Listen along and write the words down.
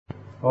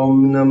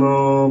Om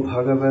Namo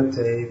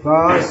Bhagavate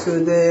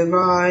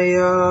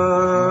Vasudevaya.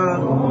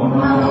 Om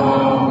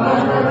Namo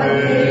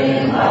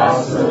Bhagavate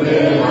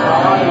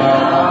Vasudevaya.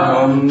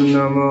 Om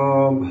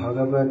Namo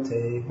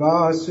Bhagavate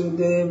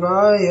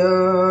Vasudevaya.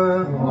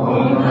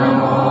 Om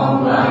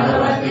Namo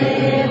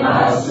Bhagavate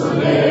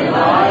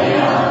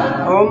Vasudevaya.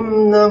 Om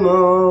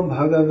Namo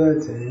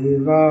Bhagavate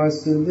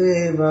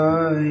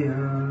Vasudevaya.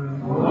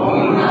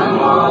 Om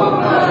Namo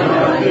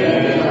Bhagavate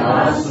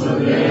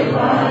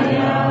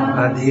Vasudevaya.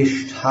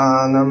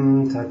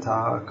 Adhishthanam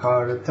tata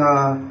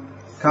karta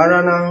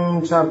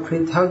karanam cha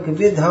prithak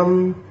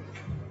vidham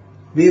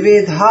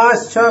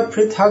vividhascha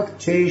prithak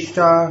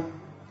cheshta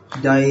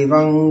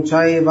daivang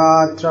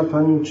chaivatra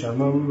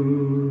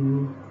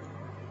panchamam.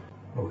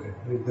 Okay,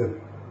 read the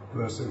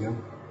verse again.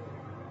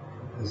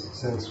 This is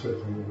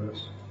Sanskrit in the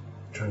verse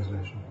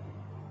translation.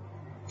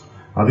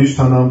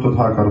 Adhishthanam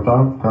tatha karta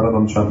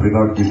karanam cha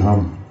pridak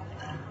vidham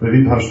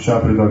vividhascha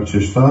pridak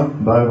cheshta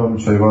daivam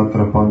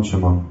chaivatra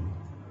panchamam.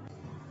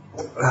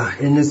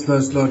 In this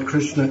verse, Lord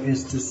Krishna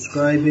is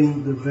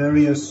describing the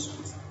various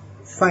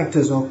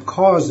factors or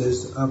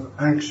causes of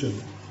action.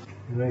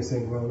 You may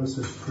think, well, this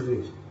is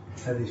pretty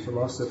heavy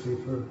philosophy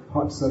for a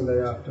hot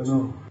Sunday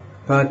afternoon.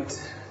 But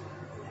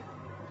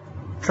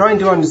trying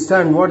to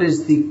understand what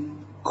is the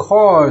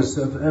cause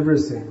of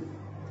everything,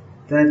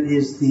 that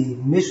is the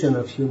mission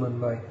of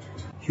human life.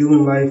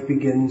 Human life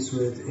begins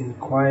with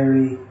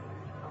inquiry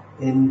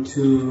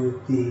into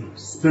the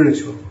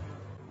spiritual.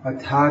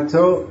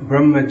 Atato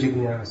Brahma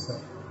Jignasa.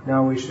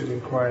 Now we should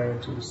inquire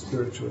into the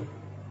spiritual.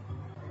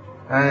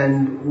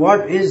 And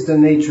what is the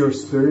nature of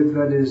spirit?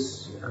 That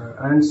is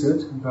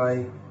answered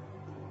by,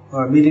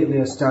 or immediately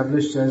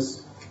established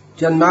as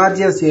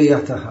Janmadhyasya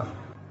Yataha.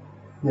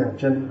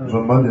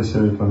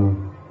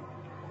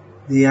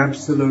 The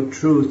absolute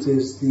truth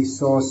is the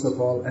source of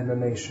all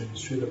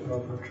emanations. Srila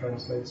Prabhupada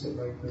translates it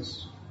like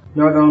this.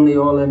 Not only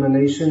all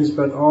emanations,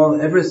 but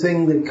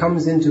everything that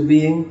comes into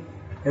being,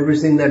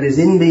 everything that is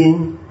in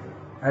being,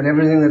 and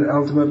everything that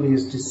ultimately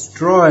is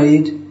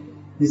destroyed,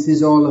 this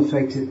is all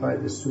affected by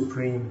the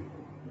Supreme.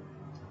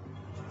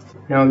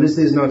 Now, this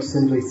is not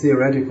simply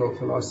theoretical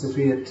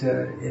philosophy, it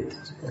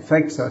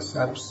affects us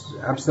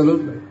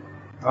absolutely.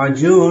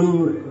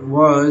 Arjuna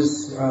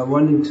was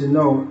wanting to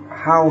know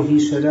how he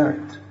should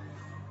act.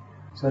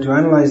 So to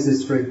analyze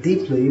this very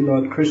deeply,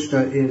 Lord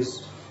Krishna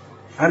is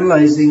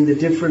analyzing the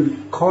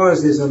different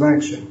causes of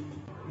action.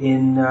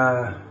 In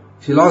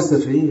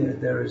philosophy,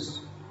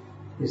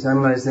 is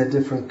analyzed there are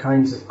different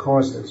kinds of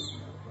causes.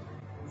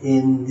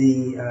 In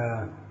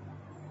the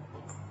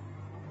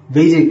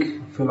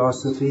Vedic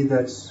philosophy,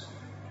 that's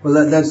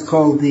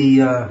called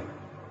the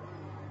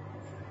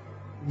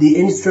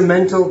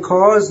instrumental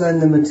cause and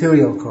the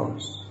material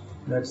cause.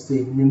 That's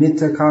the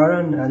nimitta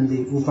karan and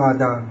the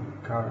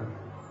upadan karan.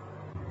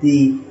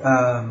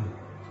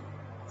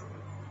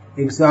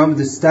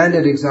 The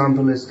standard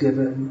example is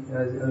given.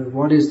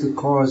 What is the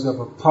cause of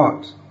a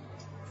pot?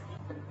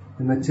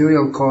 The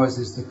material cause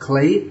is the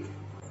clay,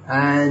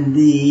 and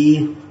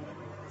the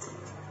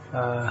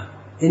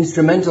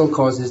instrumental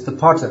cause is the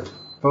potter.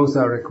 Both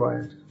are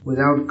required.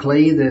 Without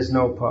clay, there's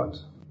no pot.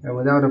 And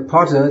without a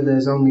potter,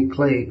 there's only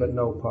clay, but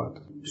no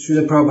pot.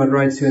 Srila Prabhupada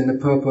writes here in the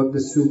purport,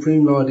 the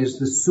Supreme Lord is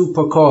the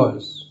super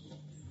cause.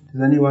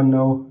 Does anyone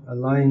know a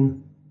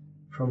line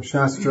from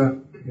Shastra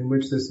in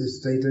which this is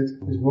stated?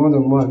 There's more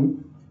than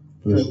one.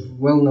 Yes.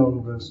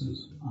 Well-known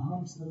verses.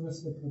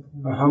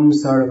 Aham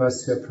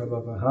sarvasya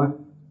prabhavaha.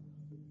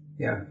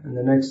 Yeah, and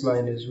the next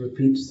line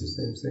repeats the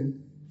same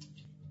thing.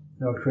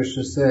 Lord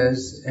Krishna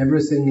says,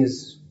 everything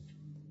is,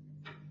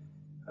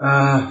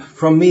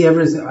 from me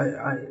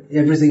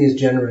everything is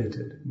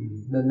generated.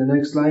 Then the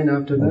next line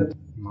after that,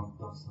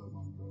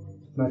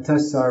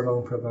 Matas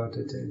sarvam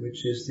prabhatate,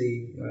 which is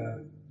the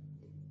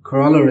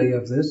corollary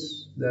of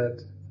this,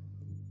 that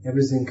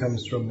everything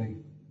comes from me,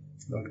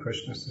 Lord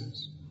Krishna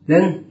says.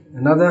 Then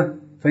another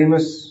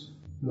famous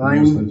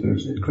line,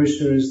 that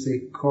Krishna is the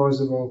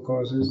cause of all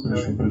causes.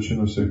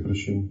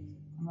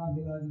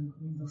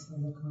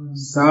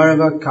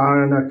 Sarva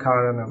karana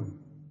karanam.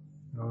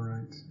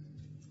 Alright.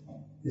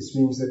 This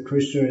means that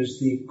Krishna is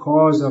the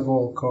cause of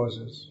all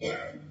causes.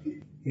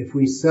 If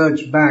we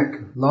search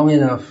back long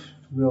enough,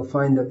 we'll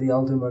find that the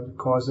ultimate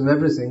cause of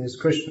everything is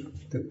Krishna.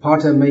 The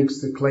potter makes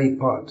the clay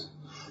pot.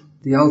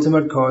 The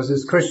ultimate cause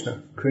is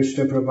Krishna.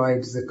 Krishna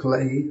provides the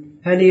clay,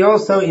 and he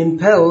also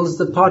impels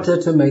the potter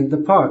to make the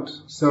pot.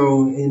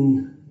 So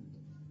in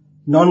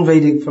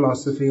non-Vedic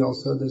philosophy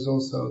also, there's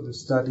also the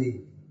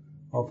study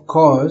of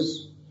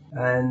cause,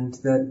 and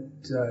that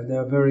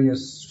there are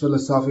various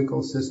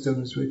philosophical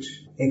systems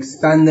which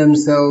expand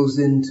themselves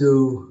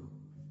into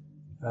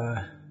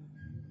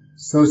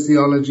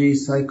sociology,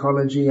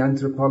 psychology,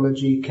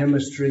 anthropology,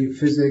 chemistry,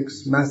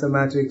 physics,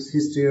 mathematics,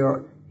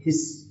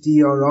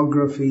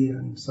 historiography,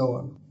 and so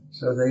on.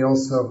 So they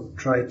also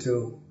try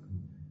to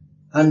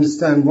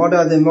understand what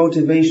are the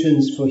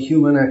motivations for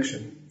human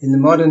action. In the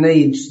modern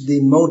age,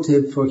 the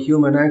motive for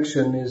human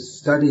action is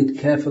studied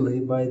carefully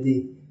by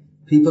the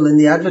people in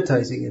the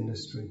advertising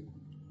industry.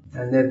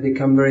 And they've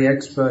become very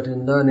expert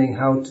in learning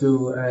how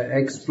to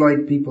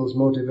exploit people's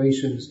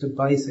motivations to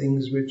buy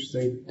things which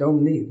they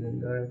don't need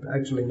and are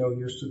actually no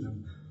use to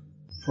them.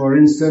 For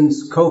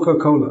instance,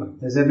 Coca-Cola.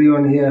 Has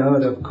everyone here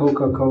heard of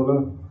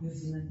Coca-Cola?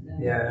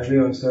 Yeah,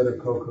 everyone's heard of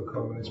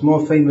Coca-Cola. It's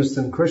more famous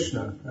than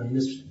Krishna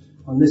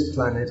on this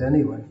planet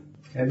anyway.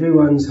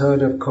 Everyone's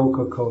heard of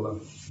Coca-Cola.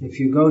 If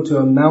you go to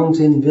a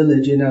mountain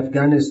village in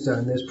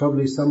Afghanistan, there's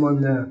probably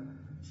someone there,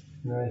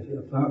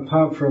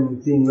 apart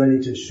from being ready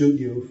to shoot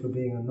you for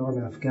being a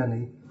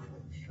non-Afghani,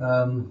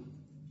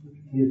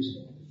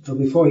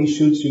 before he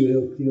shoots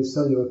you, he'll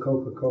sell you a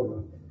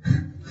Coca-Cola.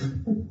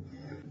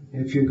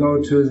 If you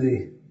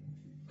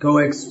go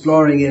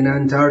exploring in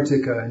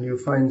Antarctica and you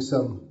find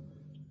some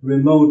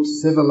remote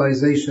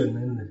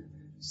civilization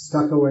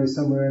stuck away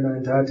somewhere in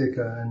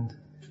Antarctica, and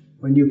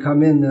when you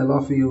come in, they'll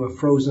offer you a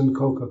frozen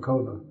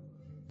Coca-Cola.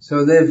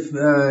 So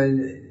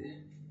the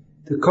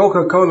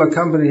Coca-Cola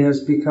company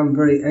has become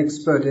very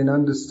expert in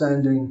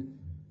understanding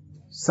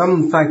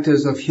some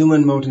factors of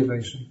human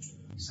motivation,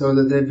 so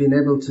that they've been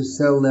able to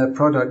sell their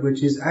product,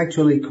 which is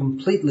actually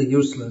completely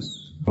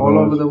useless all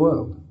over the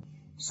world.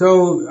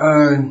 So,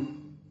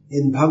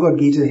 in Bhagavad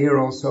Gita here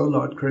also,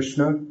 Lord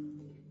Krishna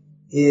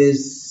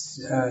is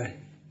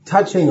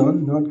touching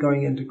on, not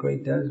going into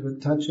great depth,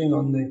 but touching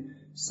on the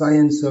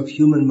science of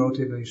human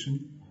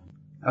motivation.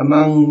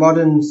 Among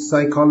modern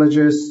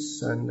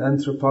psychologists and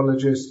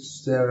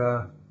anthropologists, there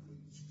are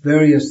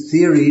various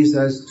theories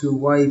as to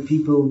why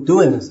people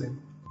do anything.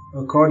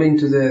 According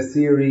to their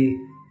theory,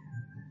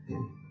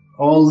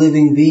 all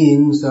living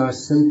beings are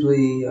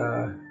simply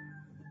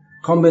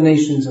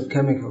combinations of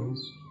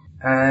chemicals.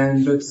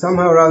 But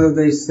somehow or other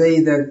they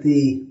say that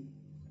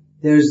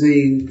there's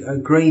a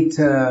great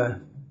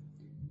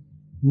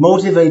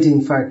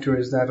motivating factor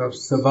is that of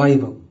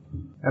survival.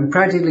 And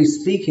practically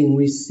speaking,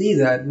 we see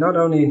that not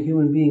only in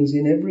human beings,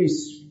 in every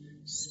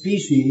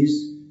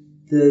species,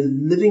 the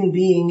living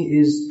being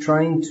is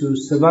trying to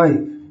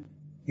survive.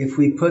 If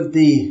we put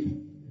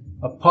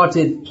a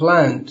potted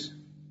plant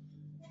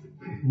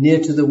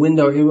near to the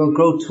window, it will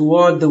grow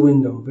toward the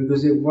window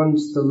because it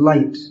wants the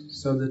light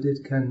so that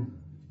it can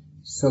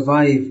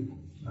survive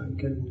and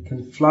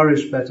can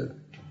flourish better.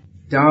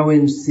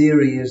 Darwin's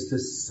theory is the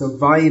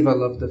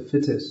survival of the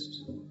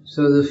fittest.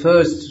 So the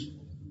first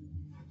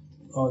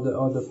or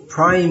the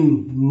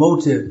prime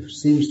motive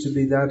seems to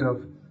be that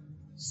of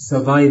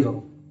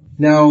survival.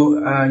 Now,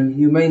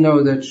 you may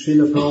know that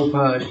Srila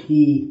Prabhupada,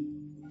 he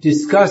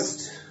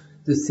discussed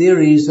the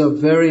theories of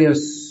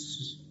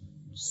various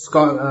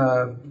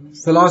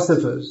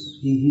philosophers.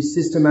 He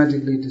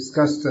systematically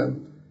discussed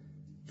them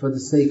for the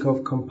sake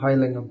of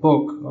compiling a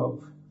book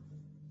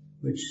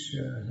which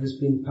has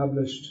been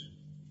published.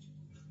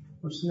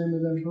 What's the name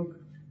of that book?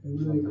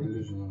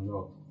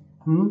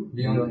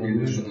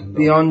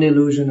 Beyond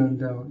Illusion and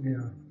Doubt,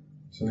 yeah.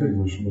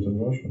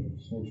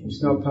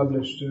 It's not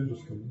published.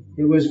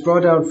 It was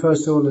brought out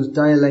first of all as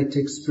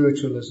Dialectic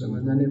Spiritualism,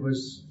 and then it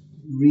was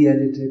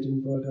re-edited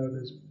and brought out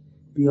as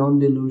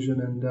Beyond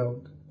Illusion and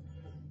Doubt.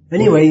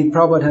 Anyway,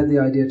 Prabhupada had the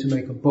idea to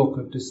make a book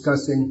of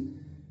discussing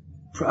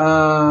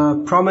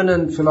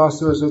prominent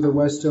philosophers of the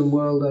Western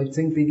world, I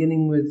think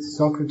beginning with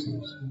Socrates.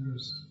 It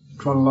was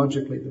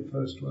chronologically the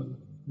first one.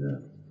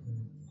 Yeah.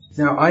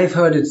 Now, I've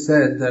heard it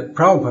said that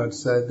Prabhupada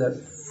said that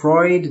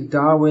Freud,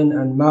 Darwin,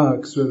 and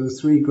Marx were the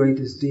three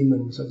greatest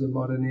demons of the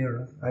modern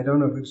era. I don't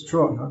know if it's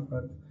true or not,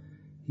 but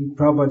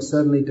Prabhupada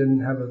certainly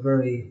didn't have a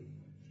very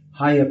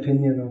high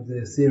opinion of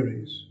their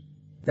theories.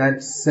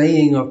 That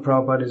saying of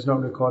Prabhupada is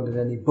not recorded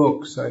in any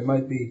book, so it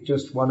might be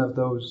just one of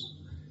those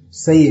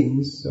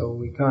sayings, so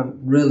we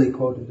can't really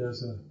quote it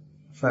as a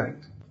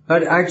fact.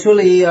 But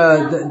actually,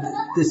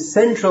 the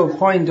central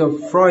point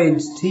of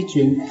Freud's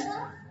teaching,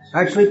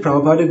 actually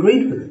Prabhupada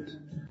agreed with it,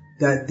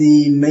 that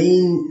the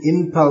main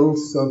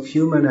impulse of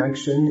human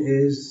action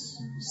is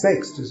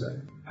sex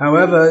desire.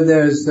 However,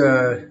 there's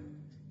a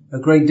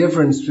great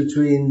difference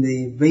between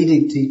the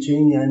Vedic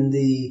teaching and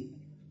the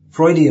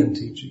Freudian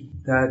teaching.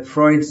 That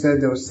Freud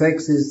said that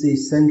sex is the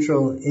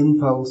central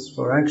impulse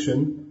for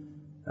action,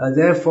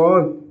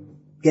 therefore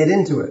get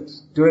into it,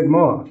 do it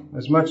more,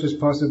 as much as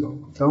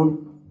possible.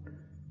 Don't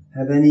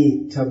have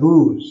any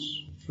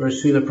taboos.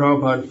 Whereas Srila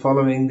Prabhupada,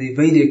 following the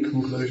Vedic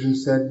conclusion,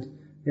 said,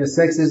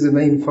 sex is the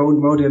main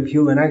motive of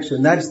human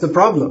action. That's the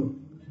problem.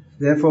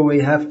 Therefore we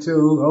have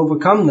to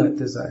overcome that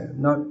desire,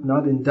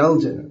 not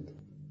indulge in it.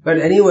 But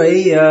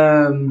anyway,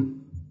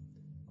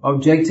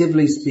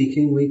 objectively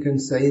speaking, we can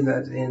say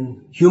that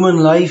in human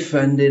life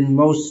and in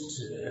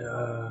most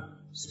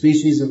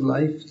species of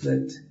life,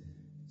 that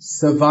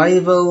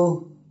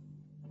survival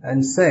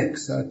and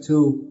sex are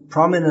two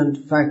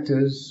prominent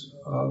factors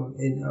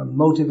in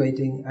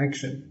motivating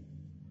action.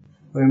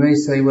 We may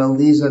say, well,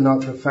 these are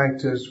not the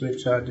factors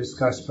which are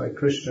discussed by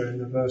Krishna in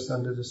the verse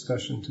under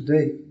discussion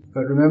today.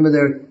 But remember,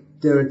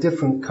 there are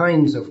different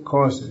kinds of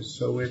causes,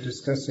 so we're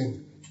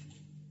discussing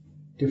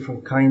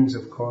different kinds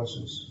of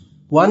causes.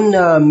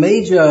 One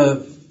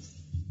major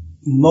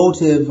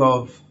motive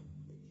of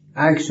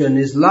action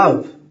is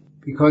love.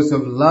 Because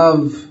of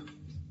love,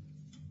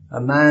 a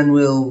man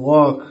will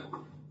walk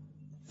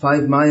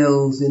 5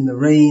 miles in the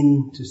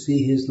rain to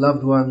see his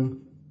loved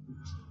one.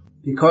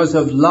 Because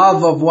of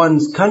love of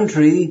one's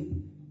country,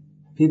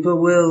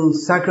 people will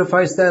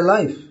sacrifice their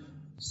life.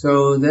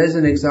 So there's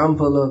an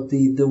example of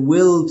the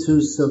will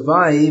to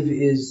survive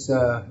is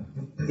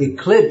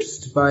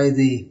eclipsed by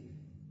the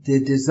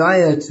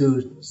desire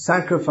to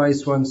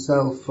sacrifice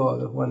oneself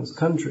for one's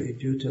country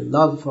due to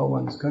love for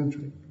one's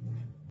country.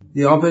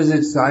 The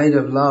opposite side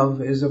of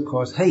love is, of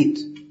course, hate.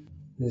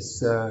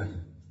 This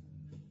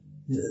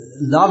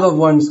love of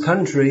one's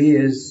country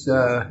is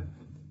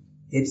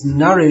it's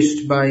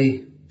nourished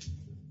by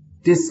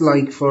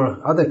dislike for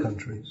other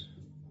countries.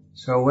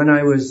 So when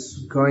I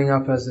was growing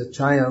up as a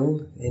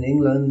child in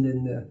England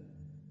in the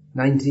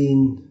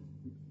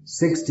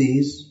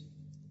 1960s,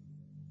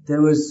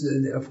 there was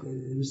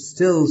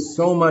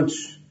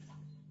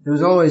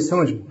always so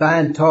much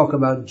bad talk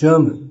about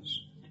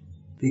Germans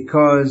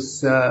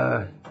because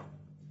the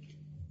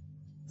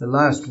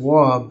last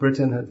war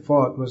Britain had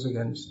fought was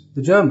against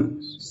the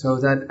Germans. So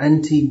that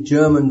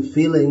anti-German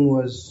feeling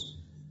was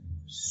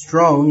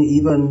strong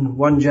even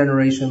one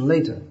generation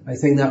later. I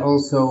think that's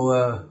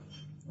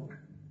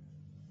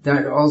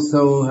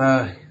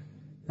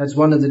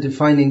one of the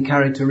defining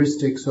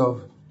characteristics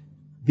of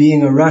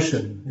being a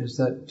Russian, is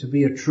that to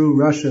be a true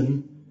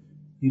Russian,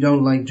 you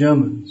don't like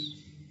Germans.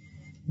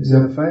 Is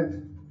that a fact?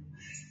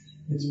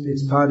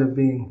 It's part of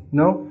being,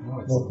 no?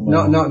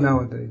 Not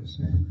nowadays.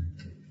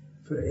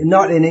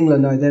 Not in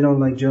England, no, they don't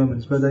like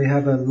Germans, but they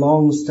have a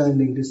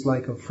long-standing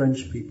dislike of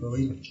French people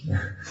even.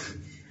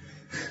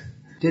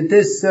 Did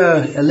this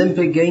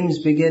Olympic Games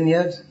begin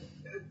yet?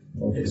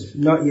 It's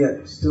not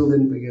yet, still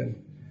didn't begin.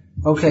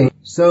 Okay,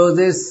 so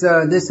this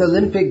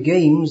Olympic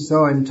Games,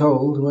 so I'm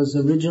told, was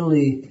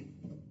originally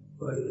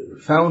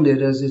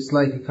founded as it's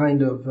like a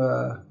kind of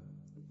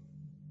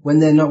when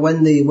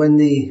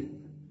the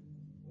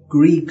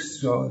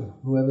Greeks or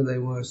whoever they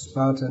were,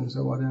 Spartans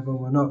or whatever,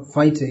 were not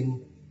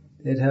fighting,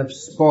 they'd have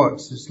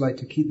sports. It's like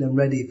to keep them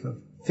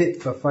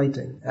fit for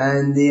fighting.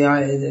 And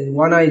the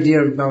one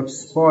idea about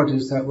sport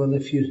is that, well,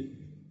 if you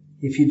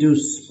do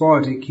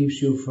sport, it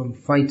keeps you from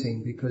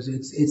fighting because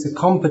it's a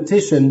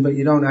competition, but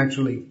you don't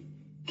actually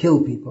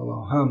kill people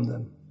or harm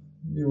them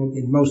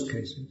in most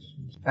cases.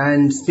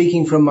 And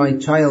speaking from my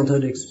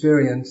childhood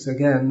experience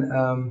again,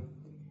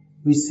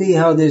 we see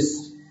how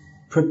this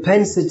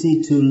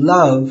propensity to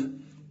love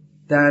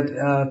that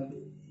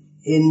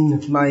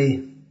in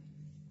my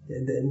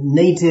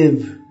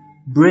native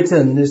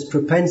Britain, this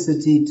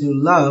propensity to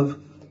love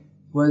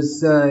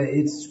was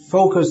it's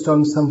focused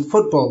on some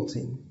football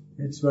team.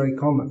 It's very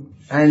common.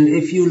 And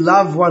if you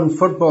love one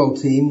football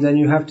team, then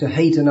you have to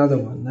hate another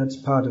one. That's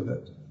part of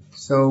it.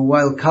 So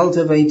while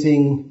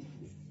cultivating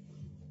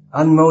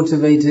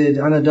unmotivated,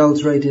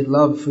 unadulterated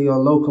love for your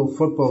local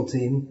football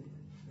team,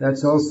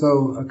 that's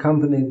also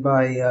accompanied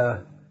by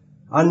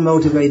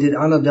unmotivated,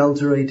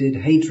 unadulterated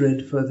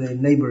hatred for the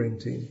neighboring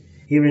team.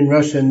 Here in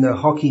Russia, the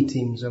hockey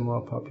teams are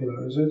more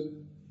popular, is it?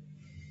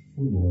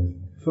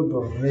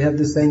 Football. They have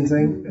the same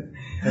thing.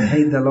 They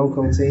hate the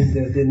local team,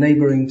 the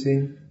neighboring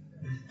team.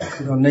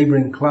 Or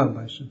neighboring club,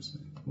 I should say.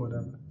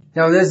 Whatever.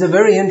 Now there's a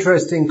very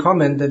interesting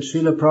comment that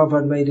Srila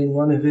Prabhupada made in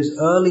one of his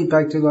early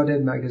Back to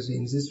Godhead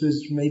magazines. This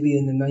was maybe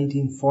in the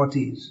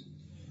 1940s,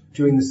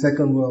 during the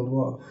Second World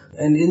War.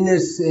 And in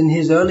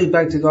his early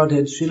Back to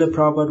Godhead, Srila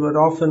Prabhupada would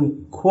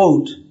often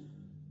quote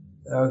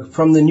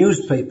from the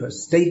newspaper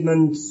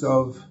statements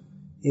of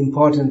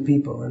important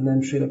people, and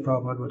then Srila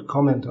Prabhupada would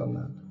comment on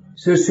that.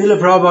 So Srila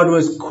Prabhupada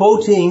was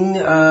quoting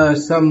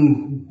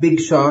some big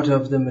shot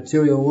of the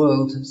material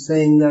world,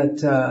 saying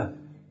that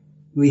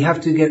we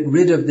have to get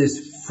rid of this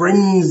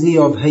frenzy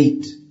of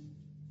hate.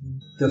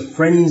 The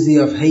frenzy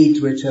of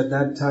hate, which at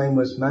that time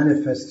was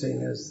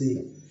manifesting as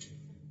the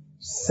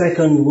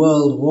Second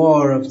World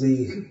War of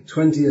the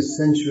 20th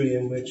century,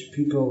 in which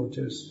people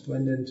just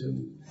went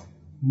into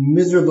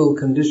miserable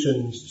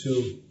conditions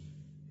to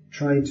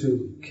try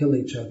to kill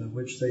each other,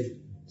 which they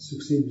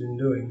succeeded in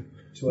doing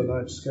to a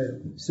large scale.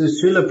 So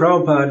Srila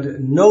Prabhupada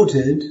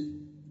noted,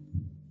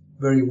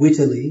 very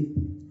wittily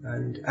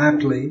and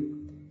aptly,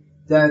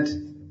 that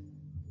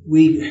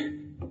we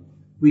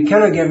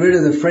cannot get rid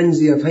of the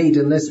frenzy of hate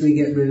unless we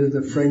get rid of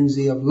the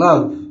frenzy of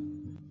love.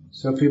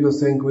 So people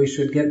think we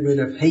should get rid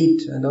of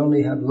hate and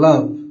only have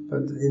love.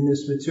 But in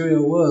this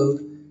material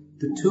world,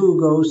 the two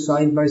go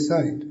side by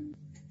side.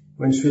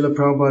 When Srila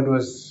Prabhupada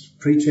was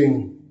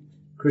preaching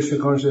Krishna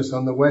consciousness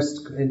on the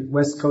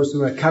west coast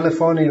of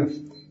California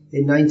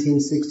in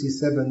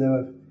 1967, there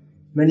were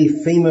many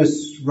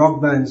famous rock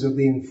bands were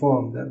being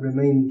formed that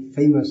remained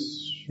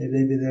famous.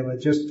 Maybe they were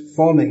just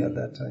forming at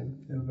that time.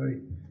 They were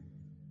very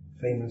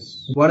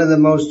famous. One of the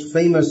most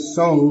famous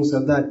songs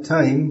of that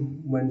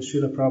time, when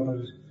Srila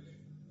Prabhupada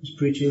was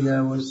preaching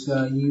there, was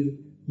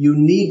You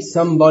Need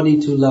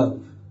Somebody to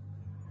Love.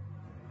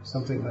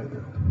 Something like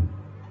that.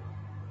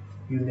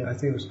 I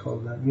think it was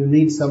called that. You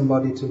Need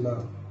Somebody to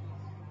Love.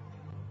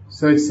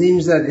 So it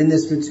seems that in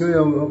this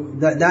material,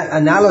 that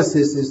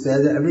analysis is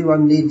there, that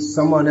everyone needs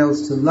someone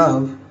else to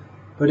love,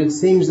 but it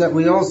seems that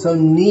we also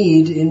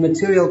need, in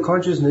material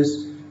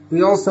consciousness,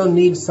 we also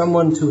need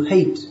someone to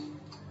hate.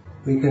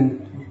 We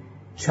can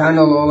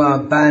channel all our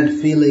bad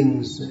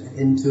feelings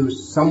into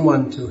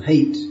someone to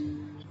hate.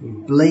 We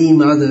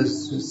blame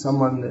others,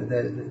 someone that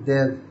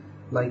they're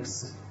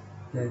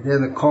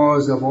the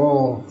cause of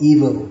all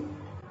evil.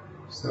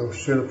 So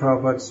Srila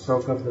Prabhupada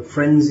spoke of the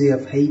frenzy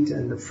of hate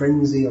and the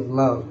frenzy of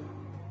love.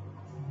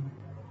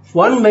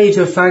 One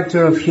major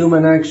factor of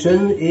human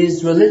action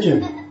is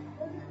religion.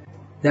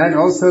 That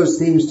also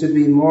seems to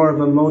be more of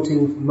a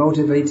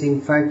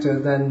motivating factor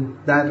than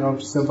that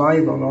of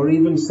survival or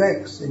even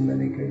sex in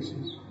many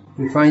cases.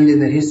 We find in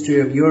the history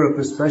of Europe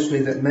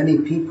especially that many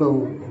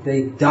people,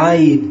 they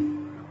died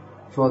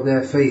for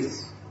their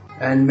faith.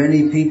 And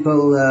many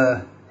people,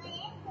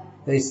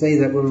 they say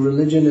that, well,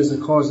 religion is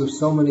the cause of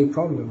so many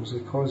problems.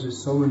 It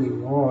causes so many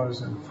wars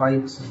and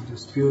fights and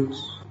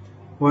disputes.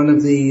 One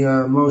of the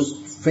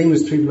most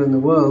famous people in the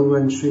world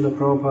when Srila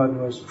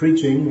Prabhupada was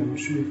preaching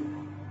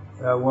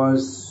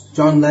was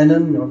John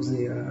Lennon,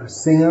 a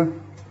singer.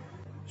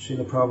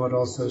 Srila Prabhupada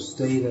also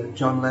stayed at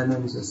John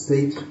Lennon's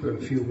estate for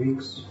a few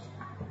weeks.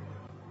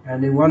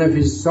 And in one of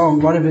his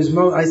songs, maybe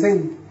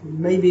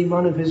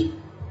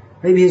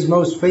his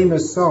most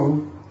famous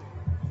song,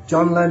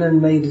 John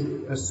Lennon made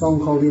a song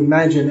called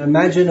Imagine.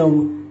 Imagine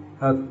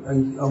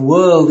a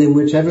world in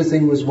which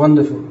everything was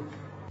wonderful.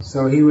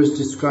 So he was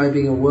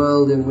describing a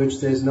world in which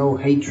there's no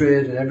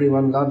hatred and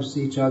everyone loves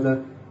each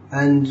other.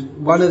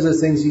 And one of the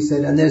things he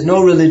said, and there's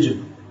no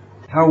religion.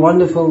 How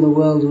wonderful the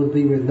world would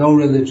be with no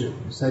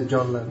religion, said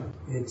John Lennon.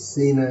 It's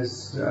seen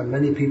as,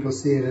 many people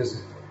see it as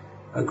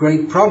a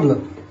great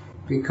problem,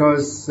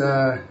 because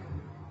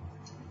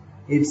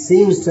it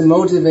seems to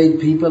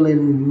motivate people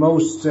in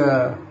most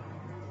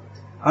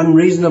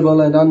unreasonable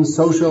and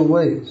unsocial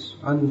ways,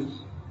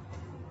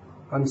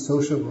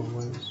 unsociable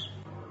ways.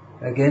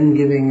 Again,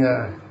 giving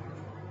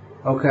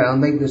okay, I'll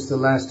make this the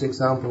last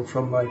example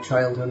from my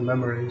childhood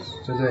memories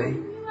today.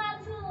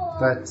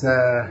 But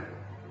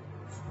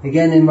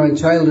again, in my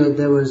childhood,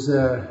 there was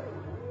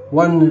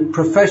one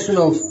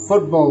professional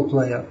football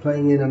player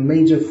playing in a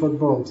major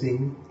football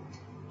team.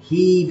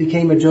 He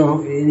became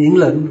in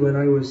England when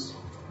I was,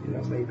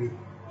 maybe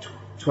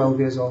 12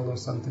 years old or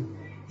something.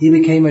 He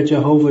became a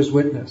Jehovah's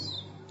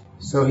Witness.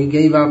 So he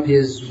gave up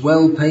his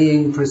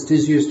well-paying,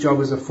 prestigious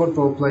job as a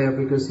football player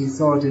because he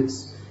thought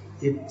it's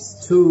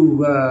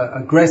too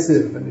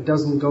aggressive and it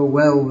doesn't go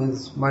well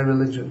with my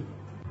religion.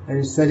 And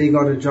instead he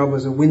got a job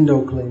as a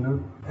window cleaner.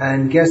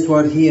 And guess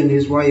what he and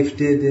his wife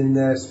did in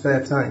their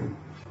spare time?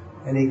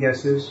 Any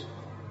guesses?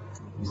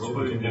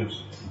 Nobody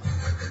knows.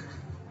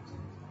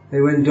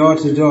 They went door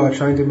to door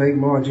trying to make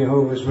more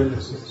Jehovah's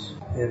Witnesses.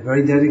 They're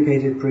very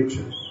dedicated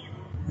preachers.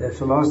 Their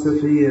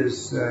philosophy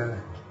is,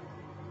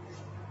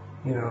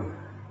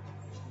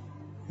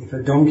 if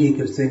a donkey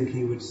could think,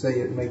 he would say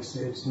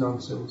it's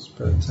nonsense.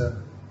 But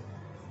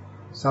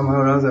somehow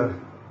or other,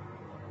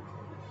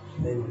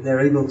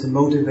 they're able to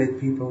motivate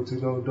people to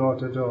go door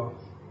to door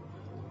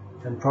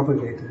and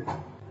propagate it.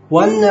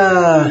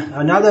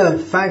 Another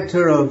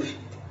factor of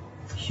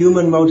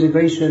human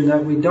motivation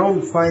that we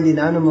don't find in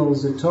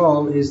animals at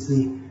all is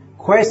the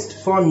quest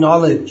for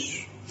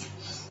knowledge.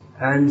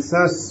 And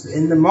thus,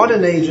 in the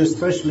modern age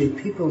especially,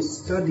 people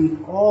study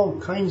all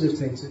kinds of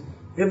things.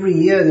 Every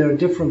year there are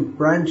different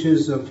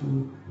branches of,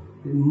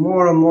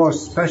 more and more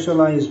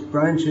specialized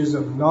branches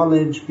of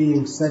knowledge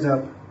being set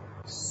up,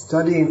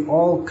 studying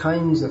all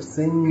kinds of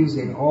things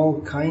in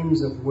all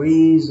kinds of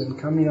ways and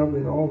coming up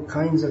with all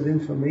kinds of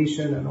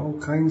information and all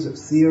kinds of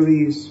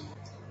theories.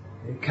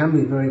 It can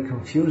be very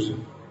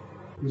confusing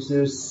because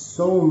there's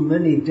so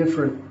many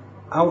different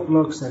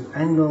outlooks and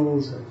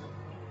angles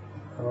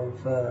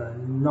of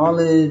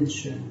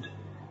knowledge and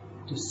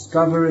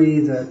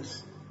discovery that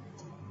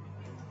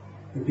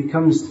it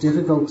becomes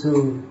difficult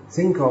to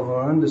think of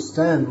or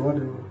understand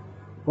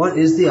what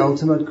is the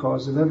ultimate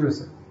cause of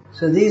everything.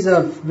 So these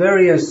are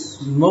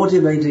various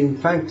motivating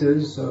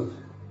factors of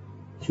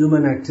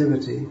human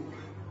activity.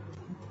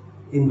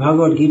 In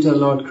Bhagavad Gita,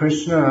 Lord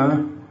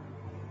Krishna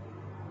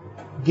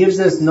gives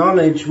us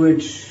knowledge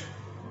which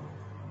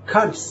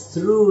cuts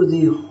through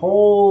the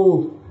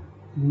whole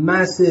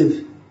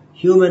massive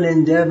human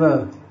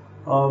endeavor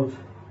of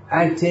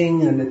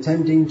acting and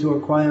attempting to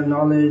acquire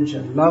knowledge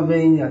and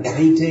loving and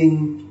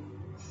hating.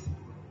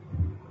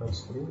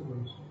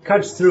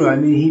 Cuts through. I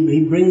mean,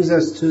 he brings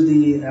us to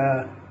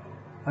the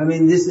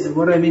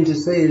what I mean to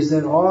say is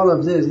that all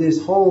of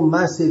this whole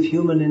massive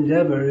human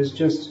endeavor is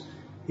just,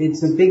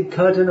 it's a big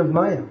curtain of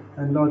Maya,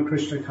 and Lord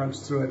Krishna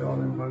cuts through it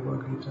all in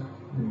Bhagavad Gita.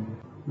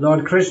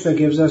 Lord Krishna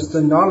gives us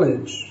the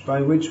knowledge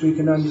by which we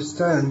can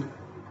understand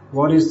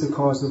what is the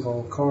cause of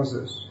all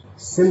causes.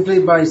 Simply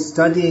by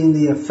studying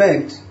the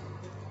effect,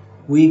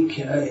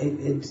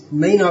 it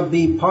may not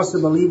be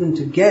possible even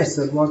to guess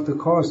at what the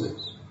cause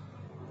is.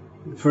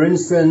 For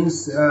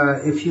instance,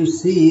 if you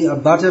see a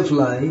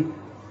butterfly,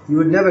 you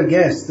would never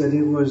guess that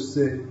it was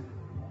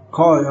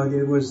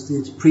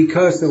its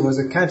precursor was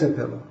a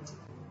caterpillar.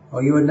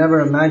 Or you would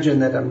never imagine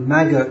that a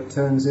maggot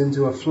turns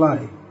into a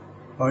fly.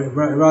 Or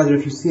rather,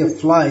 if you see a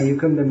fly, you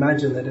couldn't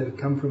imagine that it had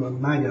come from a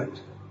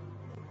maggot.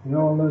 You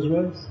know all those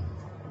words?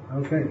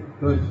 Okay,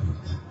 good.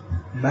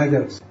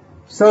 Maggots.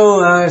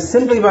 So,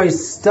 simply by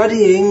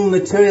studying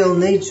material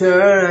nature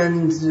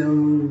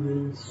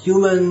and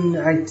human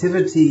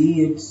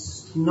activity,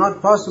 it's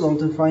not possible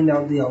to find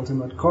out the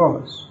ultimate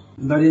cause.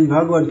 But in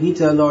Bhagavad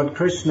Gita, Lord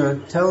Krishna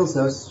tells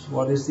us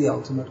what is the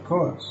ultimate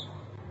cause.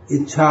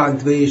 Ichha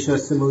dvesha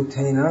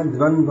samutena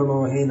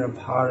dvanvamohena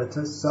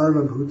bharata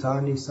sarva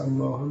bhutani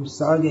sammoham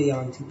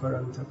sargayanti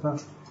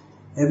parantapa.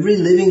 Every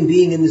living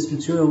being in this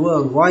material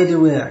world, why do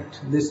we act?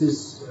 This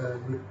is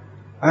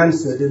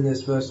answered in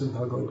this verse of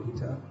Bhagavad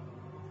Gita.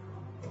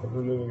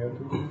 Every living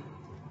entity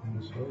in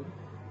this world?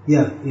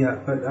 Yeah,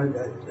 but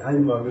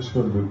I'm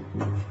understood.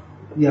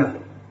 Yeah.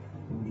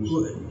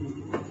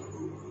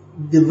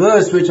 The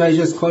verse which I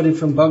just quoted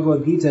from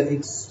Bhagavad Gita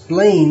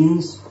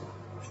explains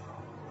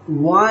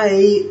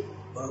why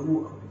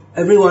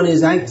everyone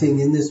is acting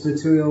in this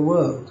material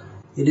world.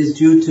 It is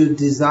due to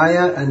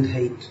desire and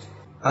hate,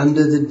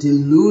 under the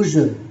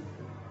delusion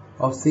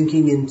of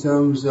thinking in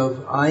terms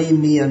of I,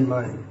 me and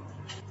mine.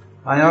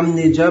 Ayam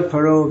nija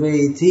paro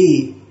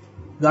veti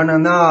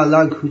ganana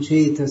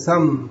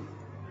laghuchetasam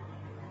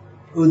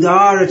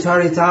udara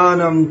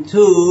charitanam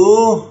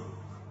tu.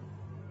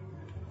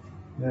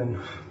 Then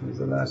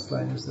the last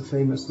line is the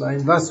famous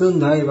line,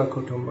 Vasundhaiva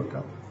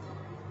kutumbakam.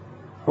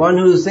 One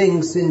who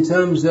thinks in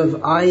terms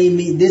of I,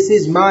 me, this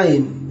is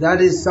mine,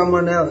 that is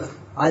someone else.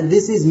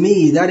 This is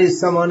me, that is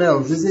someone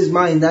else. This is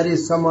mine, that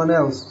is someone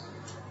else.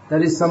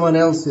 That is someone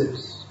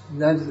else's.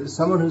 That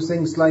someone who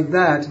thinks like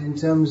that in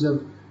terms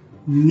of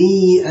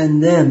me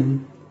and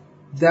them,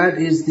 that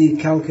is the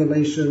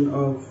calculation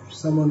of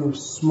someone of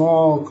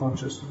small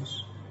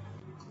consciousness.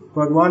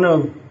 But one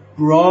of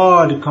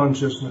broad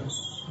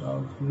consciousness,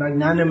 of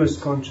magnanimous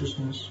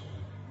consciousness,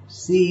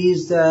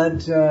 sees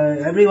that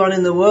everyone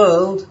in the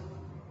world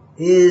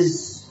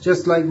is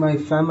just like my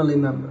family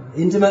member,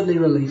 intimately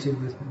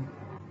related with me.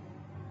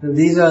 So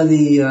these are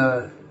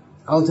the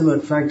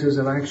ultimate factors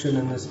of action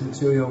in this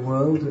material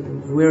world.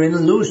 We're in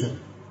illusion.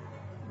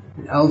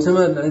 The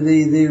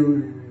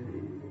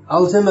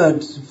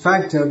ultimate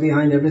factor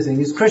behind everything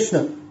is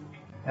Krishna.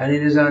 And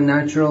it is our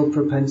natural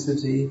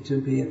propensity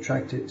to be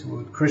attracted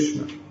toward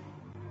Krishna.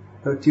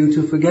 But due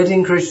to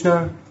forgetting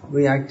Krishna,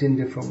 we act in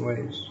different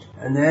ways.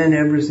 And then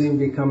everything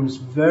becomes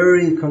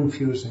very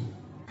confusing.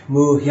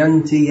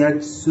 Muhyanti yat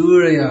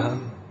suryaha.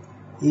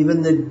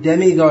 Even the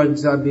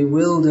demigods are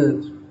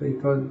bewildered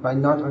by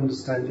not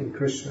understanding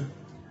Krishna.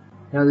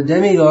 Now the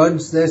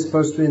demigods, they're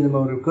supposed to be in the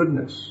mode of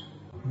goodness.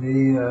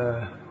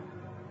 And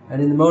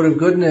in the mode of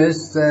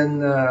goodness,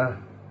 then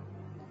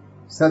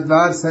Sattvat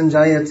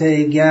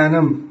Sanjayate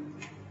Jnanam.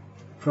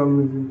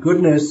 From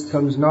goodness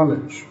comes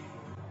knowledge.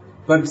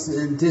 But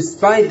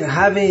despite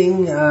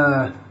having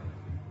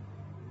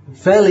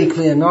fairly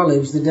clear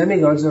knowledge, the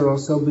demigods are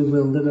also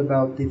bewildered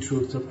about the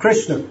truth of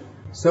Krishna.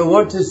 So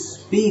what to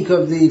speak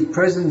of the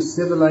present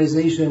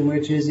civilization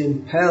which is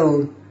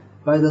impelled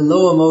by the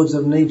lower modes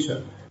of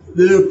nature?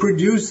 They're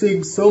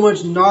producing so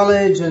much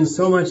knowledge and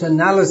so much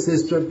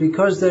analysis, but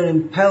because they're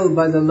impelled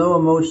by the lower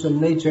modes of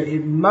nature, the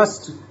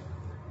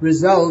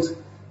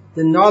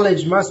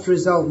knowledge must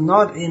result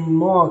not in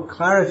more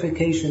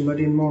clarification, but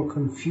in more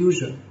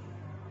confusion.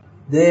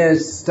 They're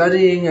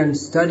studying and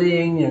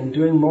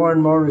doing more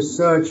and more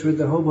research with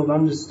the hope of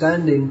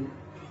understanding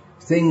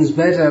things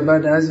better,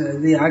 but as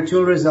the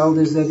actual result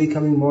is they're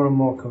becoming more and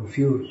more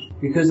confused.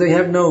 Because they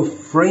have no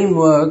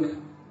framework,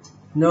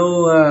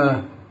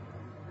 no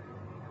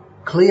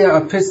clear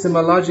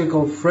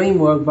epistemological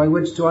framework by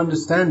which to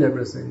understand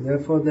everything.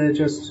 Therefore they're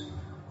just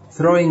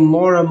throwing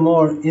more and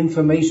more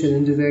information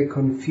into their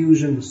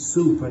confusion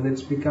soup, and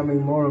it's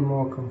becoming more and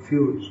more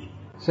confused.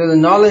 So the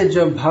knowledge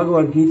of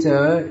Bhagavad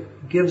Gita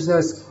gives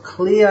us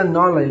clear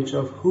knowledge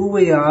of who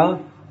we are,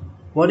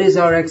 what is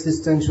our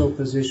existential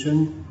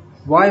position,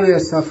 why we are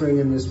suffering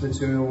in this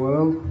material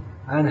world,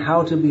 and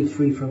how to be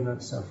free from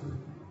that suffering.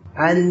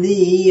 And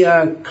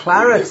the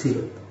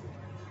clarity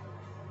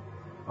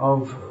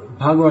of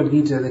Bhagavad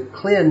Gita, the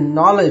clear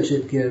knowledge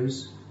it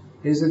gives,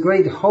 is a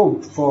great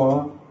hope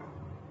for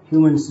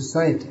human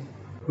society,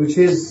 which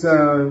is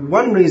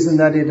one reason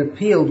that it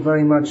appealed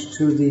very much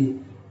to the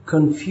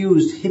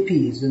confused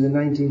hippies in the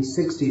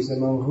 1960s,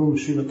 among whom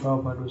Srila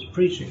Prabhupada was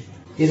preaching.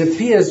 It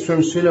appears from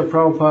Srila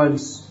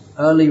Prabhupada's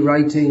early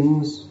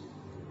writings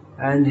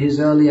and his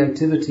early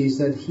activities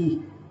that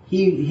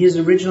his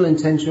original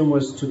intention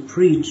was to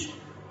preach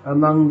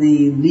among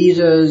the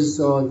leaders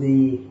or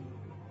the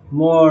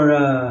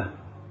more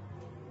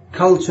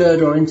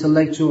cultured or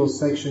intellectual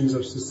sections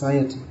of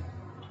society.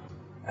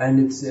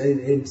 And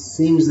it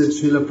seems that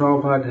Srila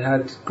Prabhupada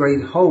had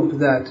great hope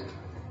that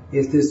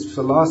if this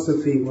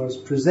philosophy was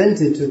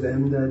presented to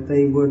them, that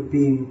they would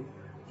be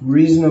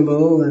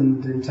reasonable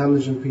and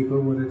intelligent people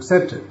would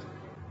accept it.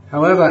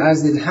 However,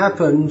 as it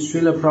happened,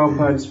 Srila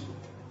Prabhupada's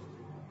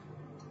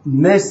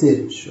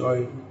message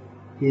or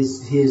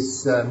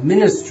his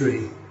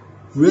ministry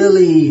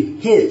really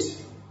hit.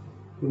 It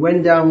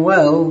went down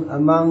well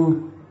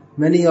among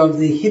many of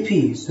the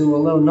hippies who,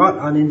 although not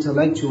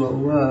unintellectual,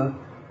 were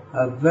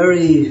a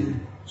very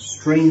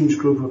strange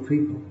group of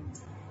people.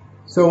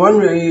 So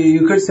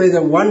you could say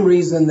that one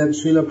reason that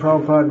Srila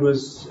Prabhupada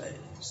was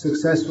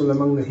successful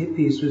among the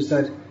hippies was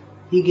that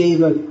he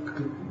gave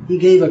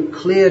a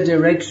clear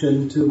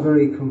direction to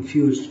very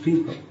confused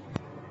people.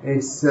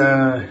 It's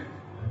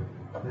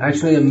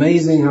actually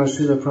amazing how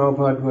Srila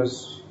Prabhupada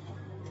was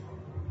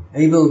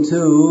able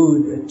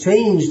to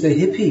change the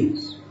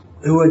hippies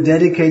who were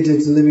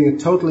dedicated to living a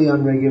totally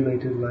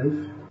unregulated life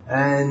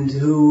and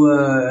who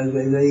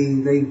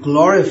they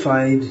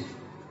glorified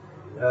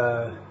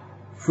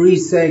free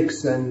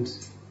sex and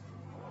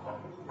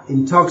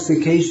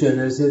intoxication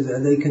as if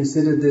they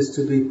considered this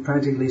to be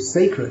practically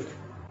sacred.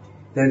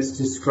 That's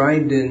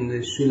described in the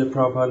Srila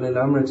Prabhupada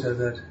Lilamrita,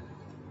 that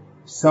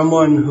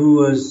someone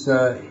who was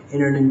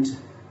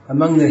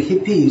among the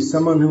hippies,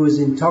 someone who was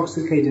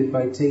intoxicated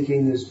by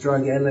taking this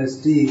drug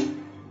LSD,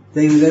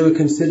 they were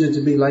considered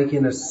to be like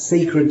in a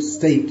sacred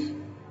state.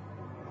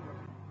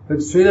 But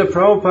Srila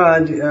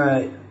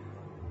Prabhupada,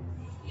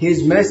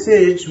 his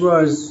message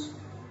was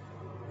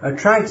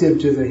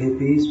attractive to the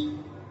hippies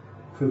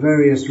for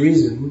various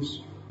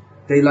reasons.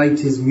 They liked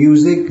his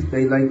music,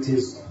 they liked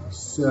his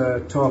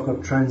talk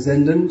of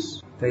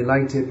transcendence, they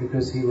liked it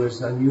because he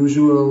was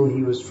unusual,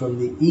 he was from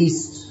the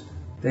East.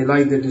 They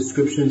liked the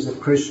descriptions of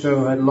Krishna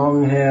who had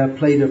long hair,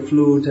 played a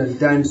flute and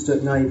danced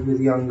at night with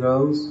young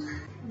girls.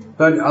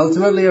 But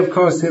ultimately, of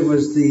course, it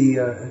was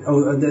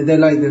they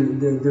liked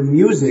the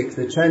music,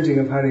 the chanting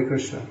of Hare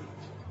Krishna.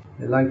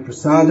 They liked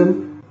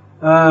prasadam.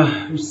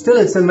 Still,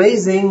 it's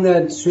amazing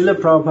that Srila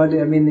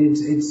Prabhupada,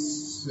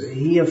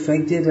 he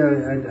affected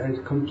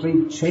a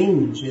complete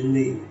change in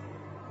the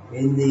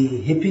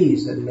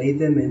hippies and made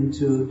them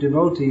into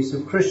devotees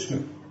of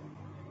Krishna.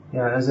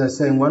 Yeah, as I was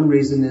saying, one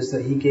reason is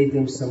that he gave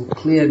them some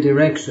clear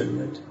direction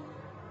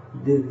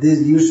that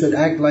you should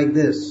act like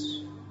this.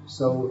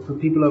 So for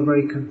people who are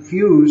very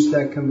confused,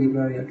 that can be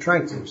very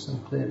attractive,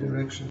 some clear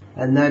direction.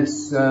 And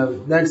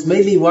that's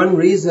maybe one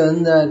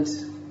reason that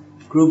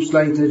groups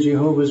like the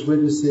Jehovah's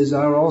Witnesses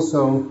are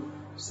also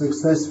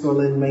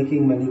successful in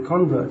making many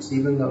converts,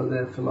 even though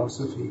their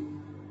philosophy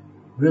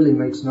really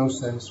makes no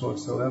sense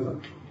whatsoever.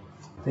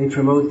 They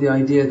promote the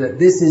idea that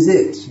this is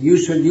it,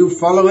 you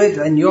follow it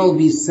and you'll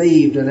be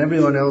saved and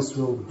everyone else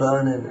will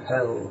burn in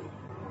hell.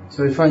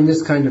 So I find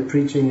this kind of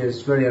preaching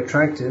is very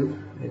attractive.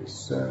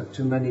 It's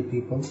to many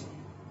people.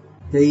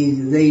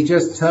 They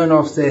just turn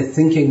off their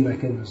thinking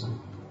mechanism.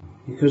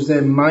 Because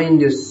their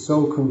mind is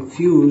so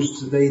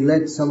confused, they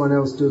let someone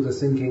else do the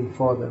thinking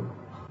for them.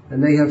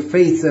 And they have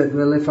faith that,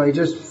 well, if I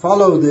just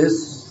follow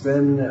this,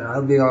 then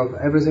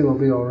everything will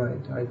be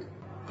alright.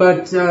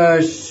 But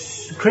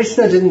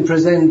Krishna didn't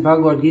present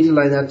Bhagavad Gita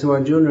like that to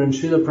Arjuna, and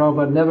Srila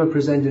Prabhupada never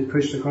presented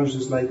Krishna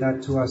consciousness like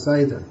that to us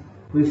either.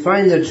 We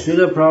find that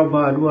Srila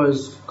Prabhupada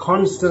was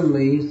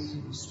constantly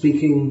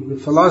speaking the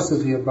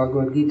philosophy of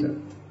Bhagavad Gita.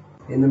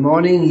 In the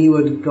morning he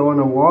would go on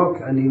a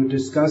walk and he would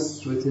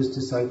discuss with his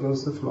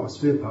disciples the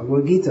philosophy of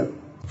Bhagavad Gita.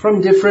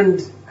 From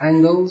different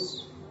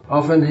angles,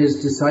 often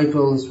his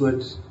disciples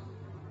would,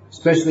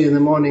 especially in the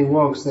morning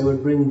walks, they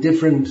would bring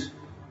different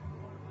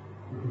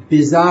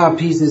bizarre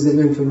pieces of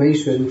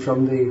information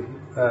from the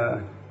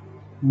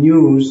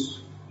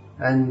news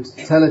and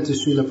tell it to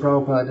Srila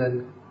Prabhupada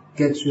and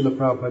get Srila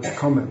Prabhupada to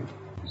comment.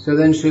 So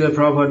then Srila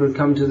Prabhupada would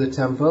come to the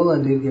temple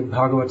and he'd give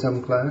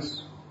Bhagavatam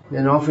class.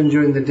 Then often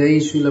during the day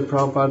Srila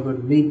Prabhupada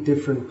would meet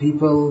different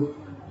people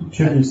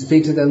and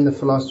speak to them the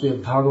philosophy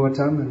of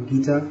Bhagavatam and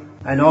Gita.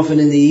 And often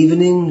in the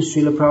evening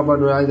Srila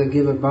Prabhupada would either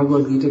give a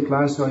Bhagavad Gita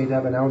class or he'd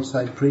have an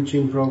outside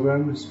preaching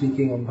program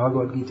speaking on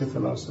Bhagavad Gita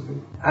philosophy.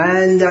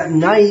 And at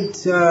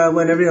night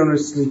when everyone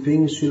was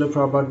sleeping, Srila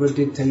Prabhupada would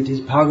dictate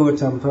his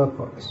Bhagavatam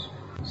purports.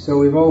 So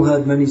we've all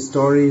heard many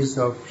stories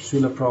of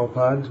Srila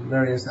Prabhupada,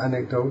 various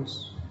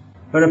anecdotes.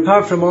 But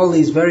apart from all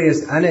these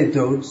various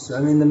anecdotes,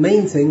 the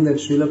main thing that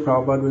Srila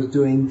Prabhupada was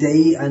doing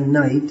day and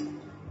night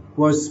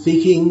was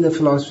speaking the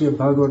philosophy of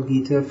Bhagavad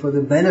Gita for the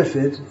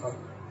benefit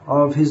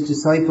of his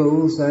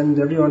disciples and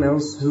everyone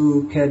else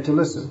who cared to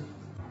listen.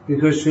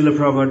 Because Srila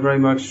Prabhupada very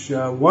much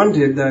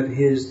wanted that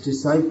his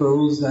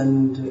disciples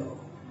and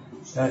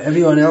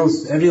everyone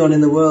in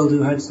the world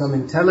who had some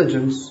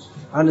intelligence,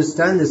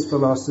 understand this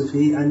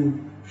philosophy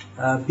and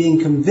being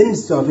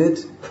convinced of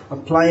it,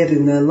 apply it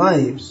in their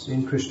lives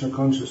in Krishna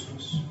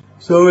consciousness.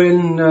 So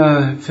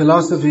in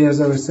philosophy, as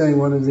I was saying,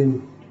 one of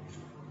the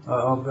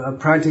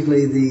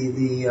practically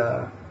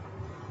the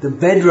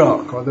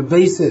bedrock or the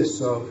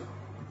basis of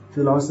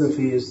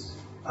philosophy is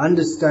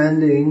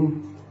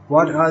understanding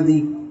what are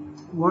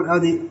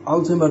the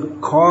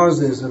ultimate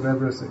causes of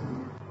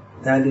everything.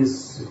 That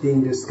is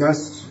being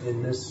discussed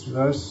in this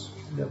verse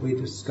that we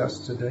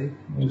discussed today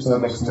to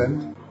some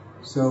extent.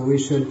 So we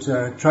should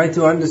try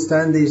to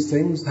understand these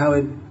things, how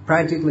it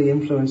practically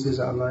influences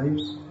our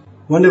lives.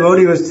 One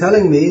devotee was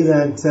telling me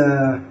that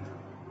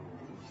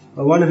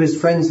one of his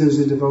friends who's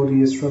a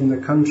devotee is from the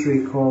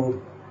country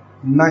called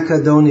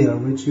Macedonia,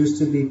 which used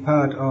to be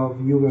part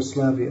of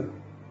Yugoslavia.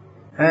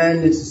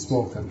 And it's a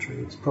small country.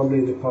 It's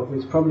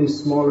probably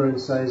smaller in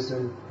size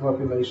and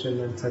population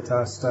than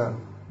Tatarstan.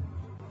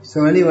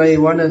 So anyway,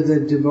 one of the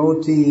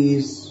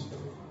devotees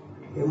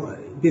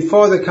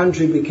before the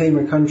country became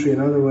a country, in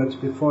other words,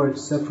 before it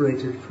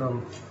separated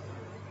from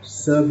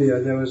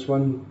Serbia, there was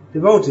one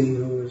devotee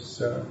who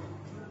was,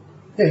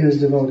 he was a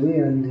devotee,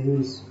 and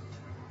he's,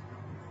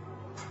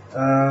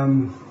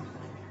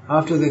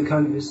 after the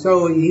country,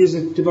 so he was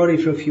a devotee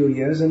for a few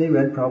years, and he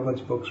read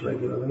Prabhupada's books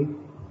regularly.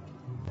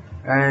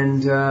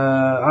 And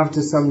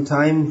after some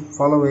time,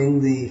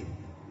 following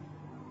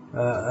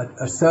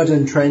a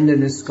certain trend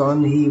in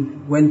ISKCON, he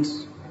went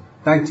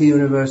back to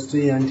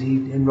university and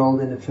he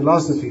enrolled in a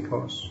philosophy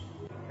course.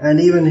 And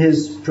even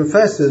his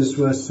professors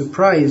were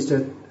surprised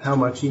at how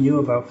much he knew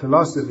about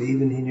philosophy.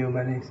 Even he knew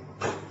many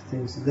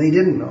things that they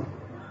didn't know.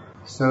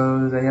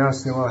 So they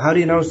asked him, well, how do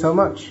you know so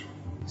much?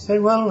 He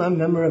said, well, I'm a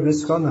member of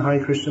ISKCON, the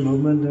Hare Krishna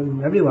movement,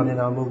 and everyone in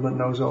our movement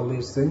knows all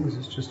these things.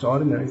 It's just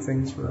ordinary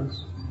things for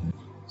us.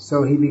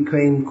 So he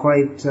became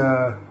quite,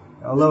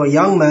 although a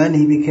young man,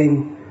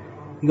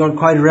 he got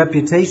quite a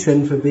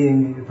reputation for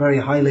being very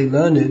highly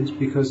learned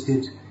because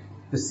he'd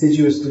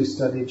assiduously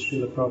studied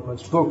Srila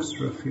Prabhupada's books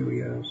for a few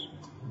years.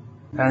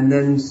 And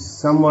then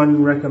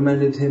someone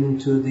recommended him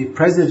to the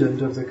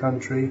president of the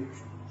country,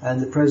 and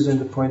the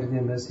president appointed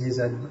him as his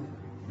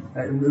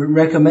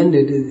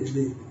recommended.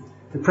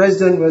 The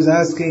president was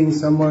asking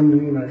someone,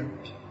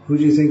 who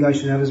do you think I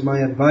should have as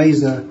my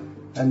advisor?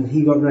 And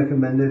he got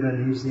recommended,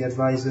 and he's the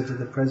advisor to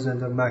the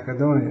president of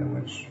Macedonia,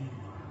 which,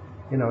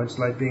 it's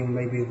like being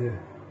maybe the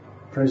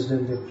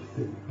president of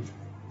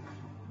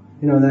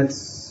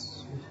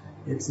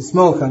it's a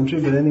small country,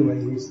 but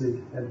anyway, he's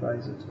the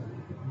advisor to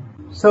him.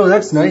 So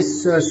that's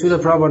nice. Srila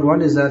Prabhupada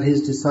wanted that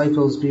his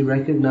disciples be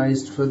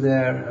recognized for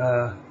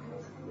their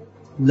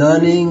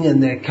learning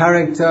and their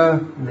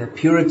character and their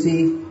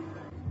purity.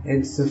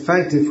 It's a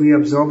fact, if we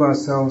absorb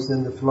ourselves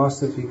in the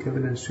philosophy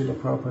given in Srila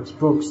Prabhupada's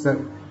books, that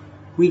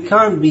we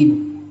can't be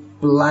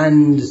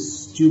bland,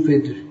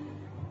 stupid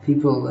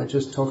people that are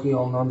just talking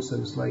all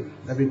nonsense like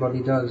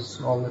everybody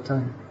does all the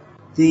time.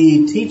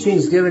 The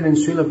teachings given in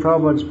Srila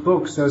Prabhupada's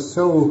books are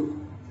so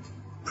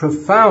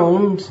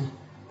profound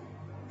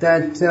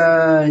that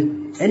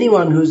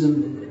anyone who's a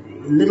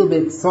little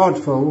bit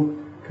thoughtful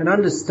can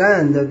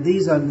understand that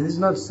this is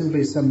not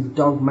simply some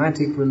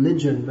dogmatic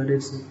religion, but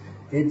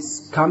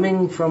it's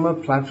coming from a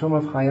platform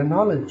of higher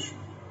knowledge.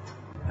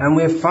 And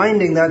we're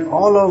finding that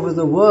all over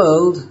the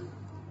world,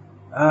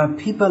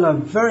 many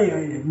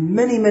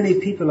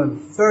people are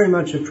very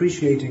much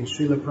appreciating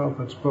Srila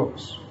Prabhupada's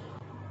books.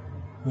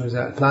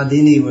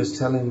 Hladini was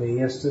telling me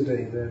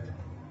yesterday that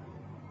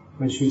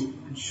when she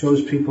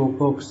shows people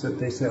books that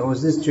they say, oh,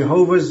 is this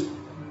Jehovah's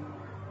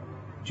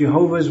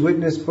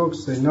Witness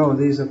books? They say, no,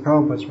 these are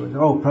Prabhupada's books.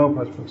 Oh,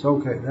 Prabhupada's books.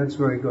 Okay, that's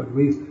very good.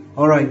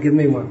 Alright, give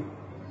me one.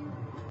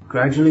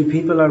 Gradually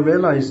people are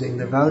realizing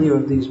the value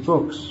of these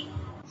books.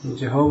 The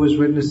Jehovah's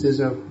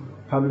Witnesses are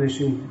trying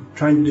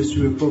to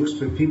distribute books,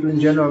 but people in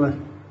general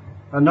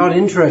are not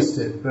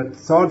interested, but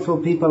thoughtful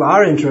people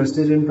are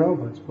interested in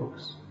Prabhupada's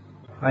books.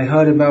 I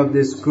heard about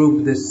this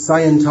group, this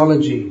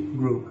Scientology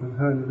group. I've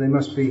heard they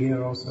must be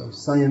here also.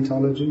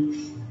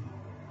 Scientology.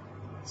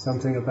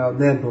 Something about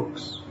their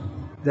books.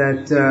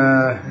 That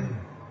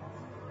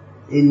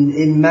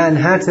in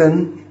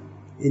Manhattan,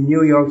 in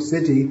New York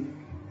City,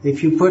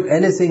 if you put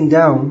anything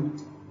down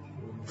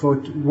for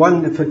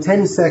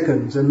 10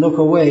 seconds and look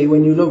away,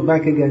 when you look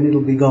back again, it'll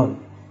be gone.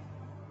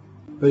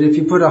 But if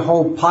you put a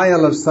whole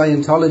pile of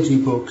Scientology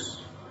books,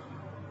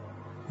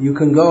 you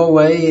can go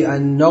away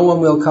and no one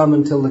will come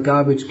until the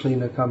garbage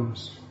cleaner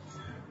comes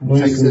and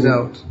takes it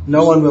out.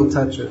 No one will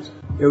touch it.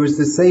 It was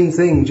the same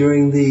thing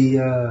during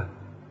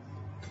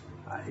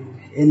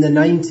in the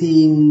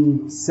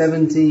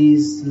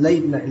 1970s,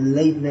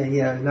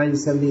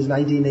 1970s,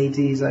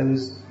 1980s, I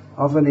was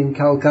often in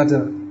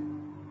Calcutta.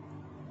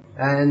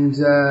 And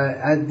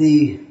at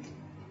the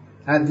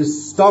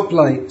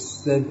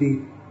stoplights, there'd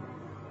be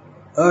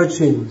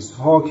urchins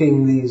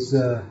hawking these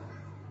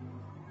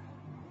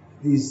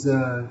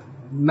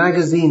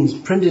magazines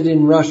printed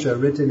in Russia,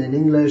 written in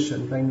English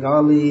and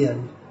Bengali,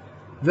 and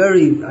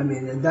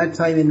at that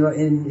time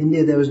in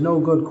India there was no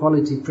good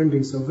quality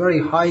printing, so very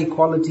high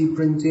quality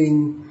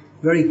printing,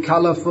 very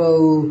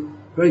colorful,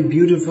 very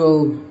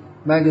beautiful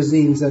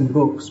magazines and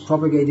books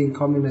propagating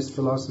communist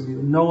philosophy.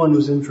 No one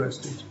was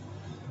interested,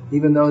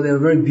 even though they were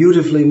very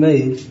beautifully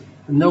made.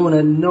 No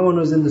one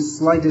was in the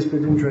slightest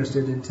bit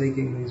interested in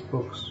taking these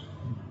books.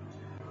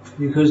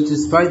 Because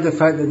despite the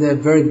fact that they're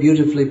very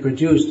beautifully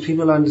produced,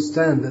 people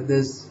understand that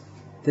there's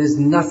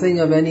nothing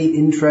of any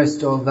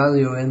interest or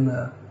value in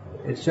there.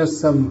 It's just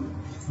some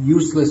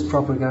useless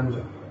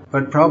propaganda.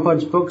 But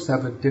Prabhupada's books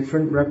have a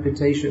different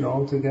reputation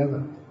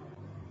altogether.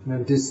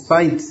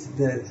 Despite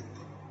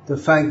the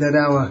fact that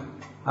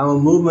our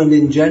movement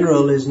in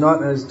general is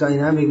not as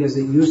dynamic as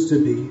it used to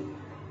be,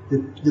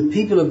 the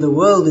people of the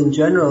world in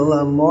general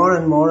are more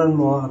and more and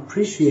more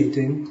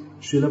appreciating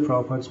Srila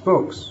Prabhupada's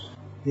books.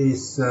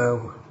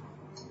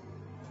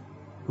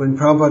 When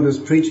Prabhupada was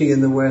preaching in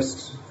the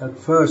West, at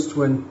first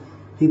when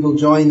people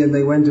joined and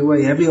they went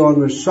away, everyone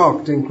was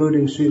shocked,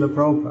 including Srila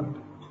Prabhupada.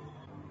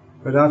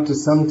 But after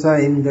some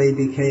time, it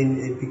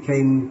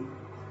became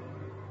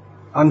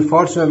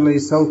unfortunately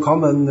so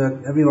common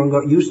that everyone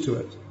got used to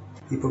it.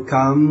 People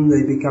come,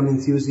 they become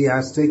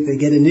enthusiastic, they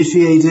get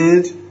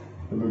initiated,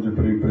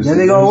 then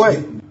they go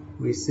away.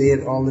 We see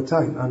it all the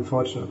time,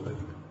 unfortunately.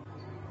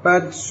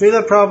 But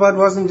Srila Prabhupada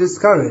wasn't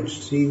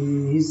discouraged.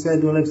 He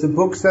said, well, if the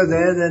books are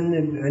there,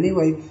 then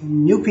anyway,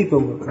 new people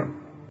will come.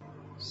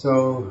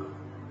 So,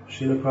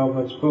 Srila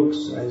Prabhupada's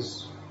books,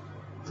 as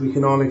we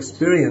can all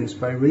experience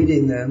by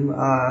reading them,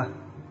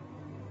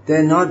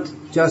 they're not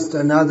just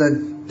another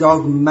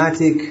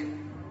dogmatic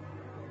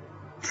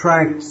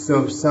tracts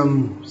of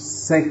some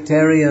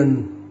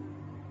sectarian,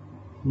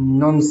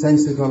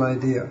 nonsensical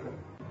idea.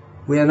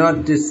 We are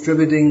not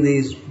distributing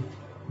these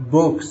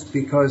books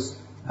because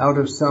out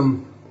of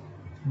some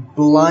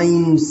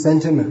blind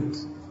sentiment.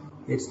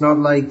 It's not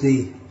like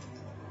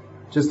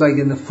just like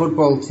in the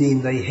football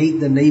team, they hate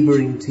the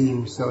neighboring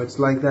team, so it's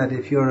like that.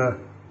 If you're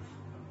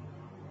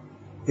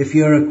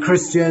a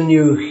Christian,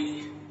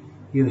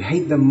 you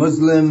hate the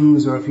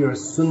Muslims, or if you're a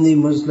Sunni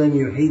Muslim,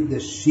 you hate the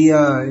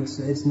Shia.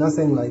 It's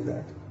nothing like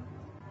that.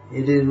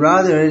 It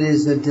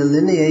is a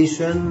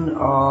delineation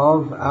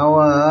of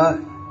our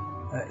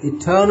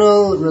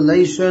eternal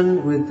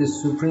relation with the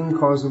supreme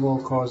cause of all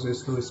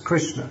causes, who is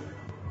Krishna.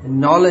 And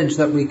knowledge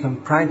that we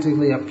can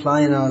practically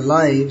apply in our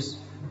lives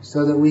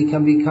so that we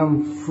can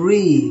become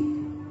free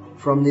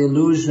from the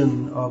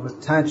illusion of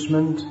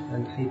attachment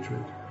and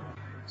hatred.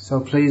 So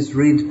please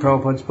read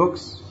Prabhupada's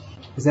books.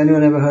 Has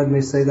anyone ever heard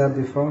me say that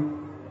before?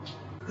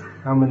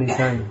 How many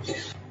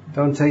times?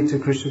 Don't take to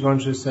Krishna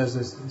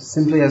consciousness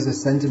simply as a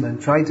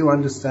sentiment. Try to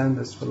understand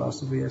this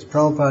philosophy. As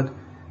Prabhupada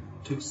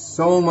took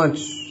so much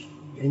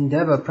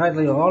endeavor,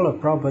 practically all of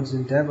Prabhupada's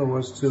endeavor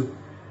was to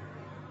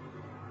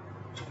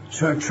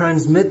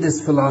transmit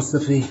this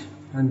philosophy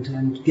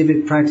and give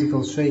it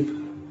practical shape.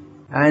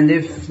 And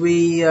if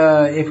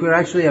we're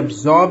actually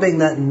absorbing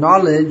that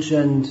knowledge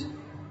and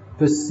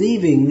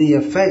perceiving the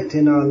effect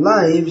in our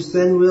lives,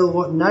 then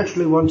we'll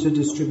naturally want to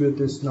distribute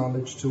this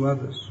knowledge to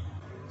others.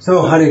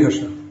 So, Hare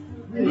Krishna.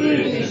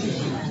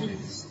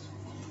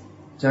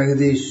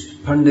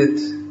 Jagadish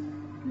Pandit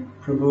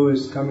Prabhu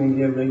is coming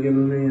here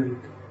regularly and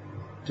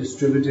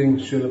distributing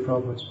Srila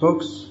Prabhupada's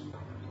books.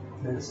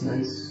 That's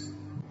nice.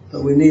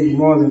 But we need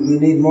more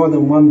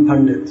than one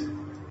Pandit.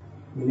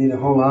 We need a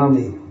whole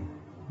army.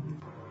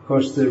 Of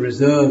course, the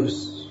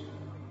reserves,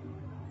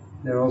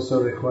 they're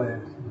also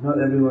required. Not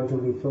everyone can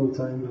be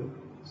full-time,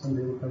 but some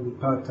people can be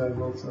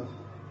part-time also.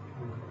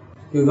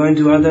 You're going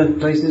to other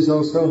places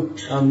also?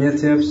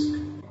 Almatyevsk.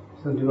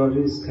 Some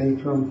devotees came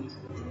from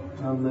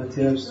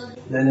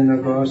Almatyevsk,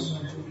 Leninogorsk.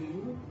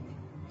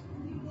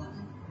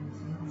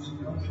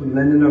 From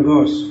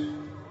Leninogorsk.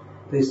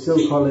 They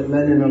still call it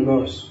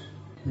Leninogorsk.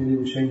 They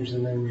didn't change the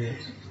name yet.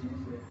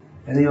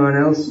 Anyone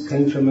else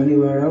came from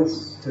anywhere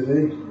else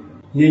today?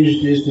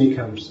 Nizhny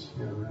comes.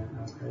 Yeah, right.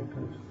 Okay,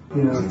 good.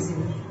 You know.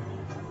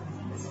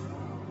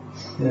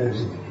 Yes.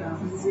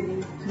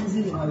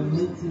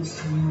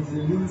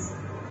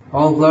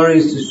 All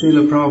glories to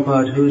Srila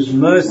Prabhupada, whose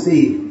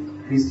mercy,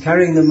 he's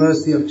carrying the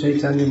mercy of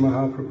Chaitanya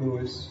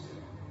Mahaprabhu, is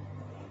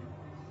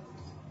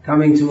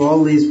coming to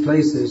all these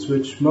places,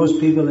 which most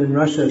people in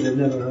Russia, they've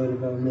never heard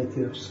about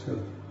Almatyevsk.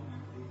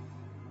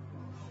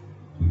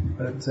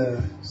 But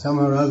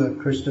somehow or other,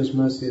 Krishna's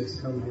mercy has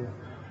come here.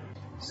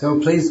 So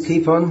please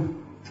keep on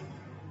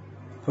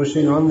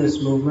pushing on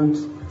this movement.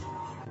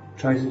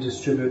 Try to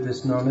distribute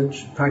this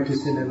knowledge.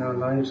 Practice it in our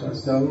lives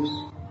ourselves.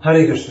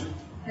 Hare Krishna.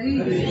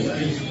 Hare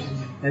Krishna.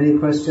 Any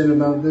question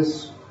about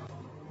this?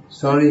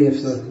 Sorry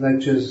if the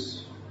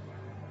lecture's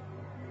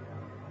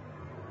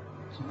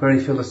very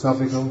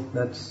philosophical.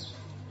 That's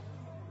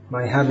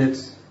my habit.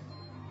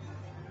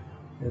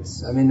 It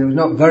was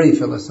not very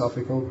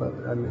philosophical, but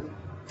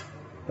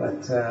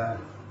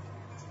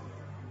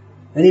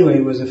anyway,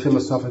 it was a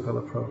philosophical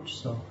approach.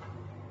 So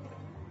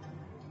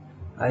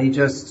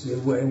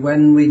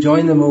when we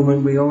joined the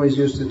movement, we always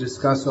used to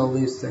discuss all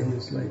these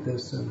things like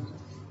this, and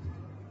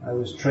I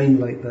was trained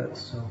like that.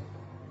 So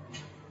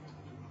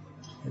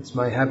it's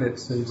my habit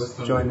since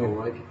joining.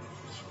 Like it.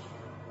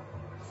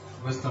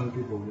 Western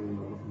people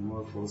are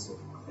more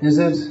philosophical.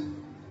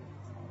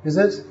 Is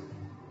it?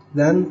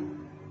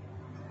 Then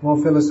more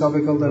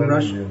philosophical than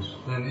Russians?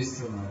 Than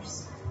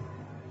Easterners.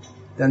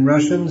 Than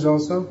Russians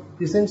also? Do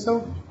you think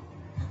so?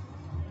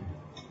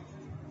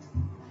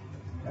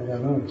 I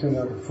don't know. It turned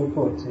out the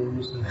football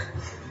teams.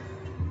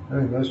 I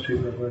think most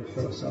people are very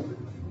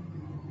philosophical.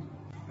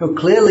 But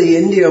clearly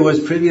India was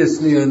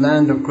previously a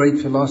land of great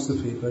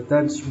philosophy, but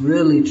that's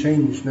really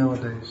changed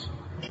nowadays.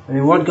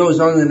 What goes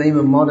on in the name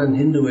of modern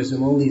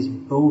Hinduism, all these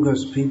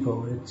bogus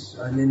people,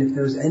 if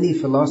there was any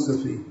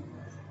philosophy,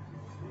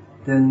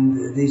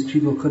 then these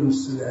people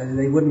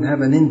they wouldn't have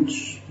an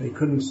inch. They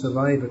couldn't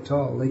survive at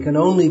all. They can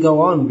only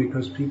go on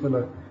because people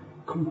are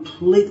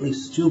completely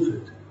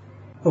stupid.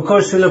 Of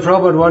course, Srila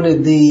Prabhupada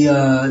wanted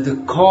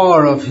the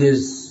core of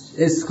his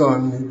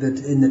ISKCON, that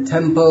in the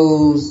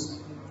temples,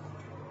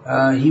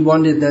 he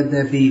wanted that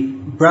there be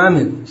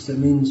Brahmins. That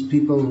means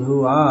people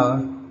who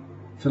are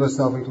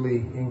philosophically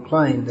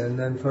inclined, and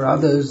then for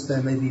others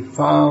there may be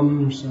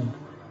farms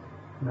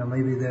Now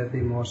maybe there'd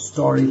be more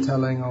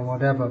storytelling or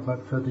whatever,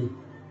 but for the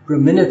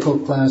Brahminical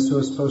class who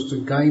are supposed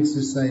to guide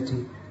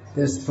society,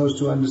 they're supposed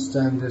to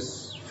understand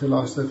this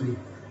philosophy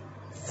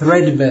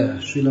threadbare.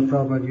 Srila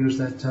Prabhupada used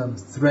that term,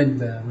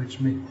 threadbare, which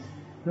means,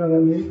 you know what I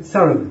mean?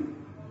 Thoroughly,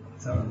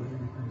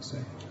 you can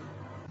say.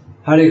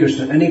 Hare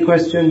Krishna. Any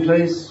question,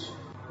 please?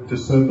 It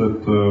is said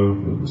that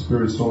the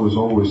spirit soul is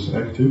always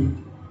active.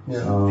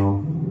 Yeah.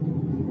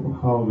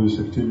 How this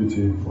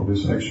activity or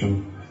this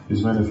action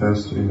is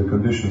manifest in the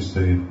conditioned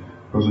state?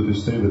 Because it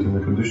is stated in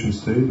the conditioned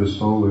state the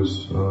soul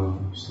is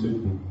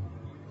sleeping.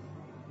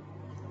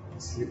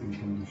 Sleeping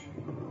condition.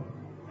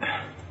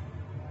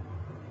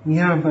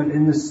 Yeah, but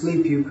in the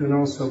sleep you can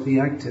also be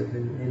active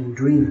in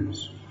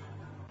dreams.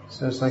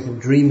 So it's like a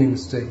dreaming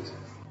state.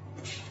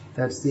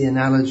 That's the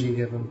analogy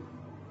given.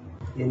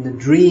 In the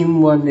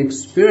dream one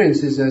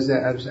experiences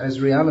as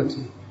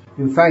reality.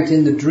 In fact,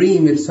 in the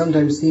dream it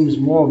sometimes seems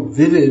more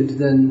vivid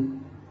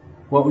than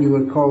what we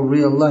would call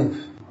real life.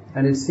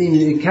 And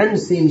it can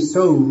seem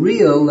so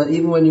real that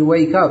even when you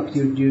wake up,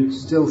 you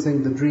still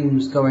think the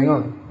dream's going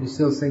on. You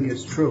still think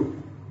it's true.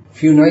 A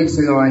few nights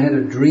ago I had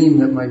a dream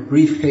that my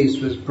briefcase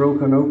was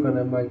broken open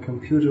and my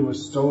computer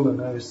was stolen.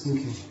 I was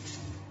thinking,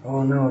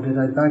 oh no, did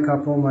I back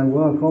up all my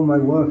work? All my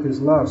work is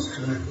lost.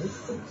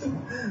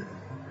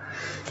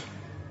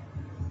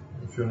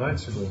 A few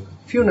nights ago.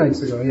 A few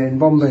nights ago, yeah, in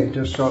Bombay,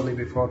 just shortly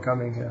before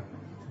coming here.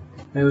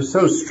 And it was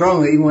so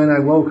strong that even when I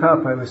woke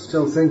up I was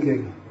still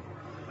thinking,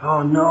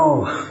 oh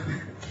no.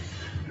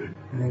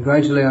 And then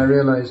gradually I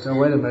realized, oh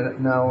wait a minute,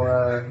 now,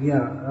 it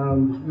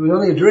was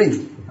only a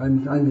dream.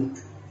 I'm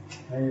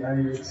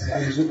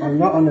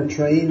not on a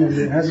train and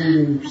it hasn't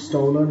been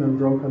stolen and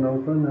broken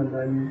open, and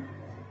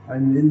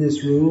I'm in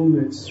this room,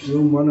 it's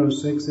room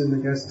 106 in the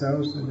guest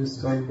house in this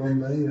town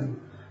Bombay, and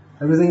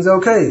everything's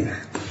okay.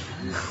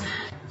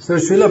 So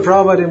Srila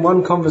Prabhupada in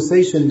one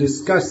conversation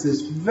discussed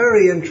this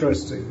very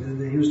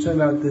interesting. He was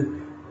talking about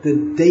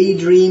the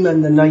daydream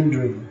and the night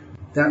dream.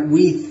 That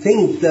we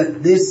think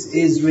that this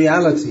is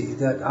reality,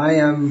 that I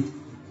am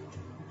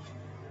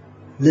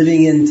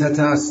living in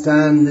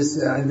Tatarstan, this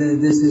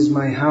is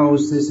my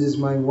house, this is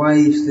my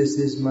wife, this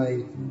is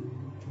my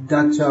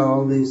dacha,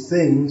 all these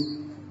things.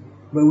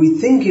 But we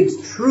think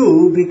it's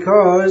true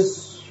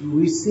because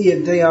we see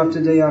it day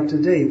after day after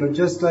day. But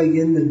just like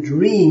in the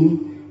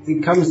dream,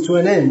 it comes to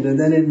an end and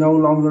then it no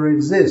longer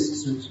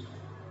exists.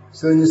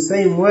 So in the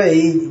same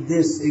way,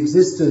 this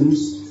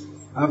existence,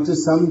 after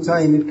some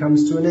time it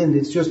comes to an end.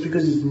 It's just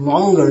because it's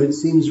longer it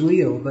seems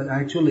real, but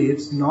actually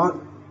it's not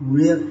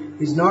real.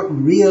 It's not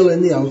real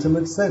in the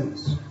ultimate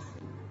sense.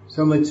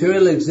 So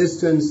material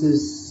existence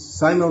is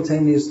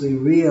simultaneously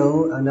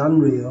real and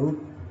unreal.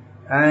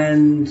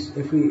 And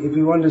if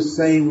we want to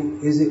say,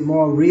 is it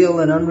more real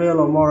than unreal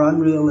or more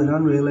unreal than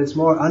unreal? It's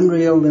more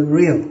unreal than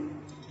real.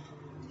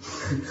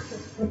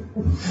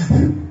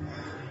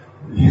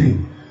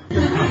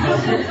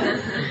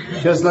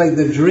 Just like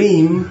the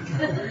dream,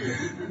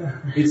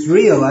 it's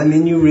real. I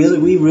mean,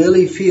 we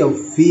really feel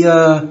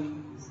fear,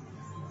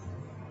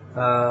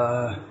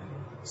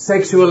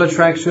 sexual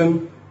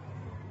attraction.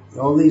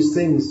 All these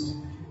things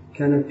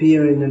can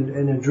appear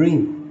in a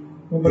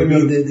dream.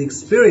 The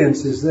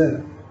experience is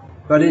there.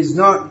 But it's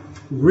not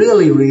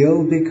really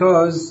real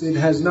because it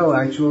has no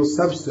actual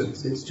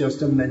substance. It's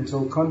just a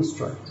mental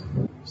construct.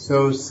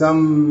 So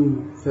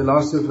some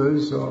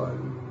philosophers or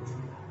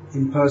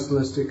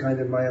impersonalistic kind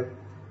of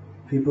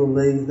people,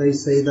 they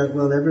say that,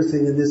 well,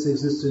 everything in this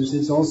existence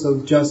is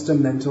also just a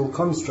mental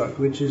construct,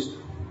 which is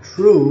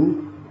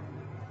true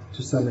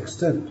to some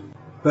extent.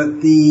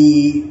 But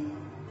the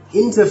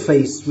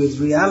interface with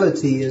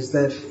reality is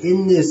that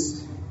in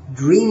this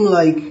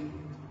dreamlike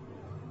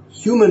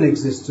human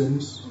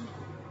existence,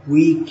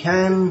 we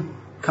can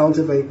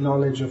cultivate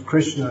knowledge of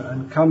Krishna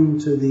and come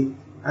to the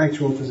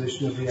actual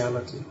position of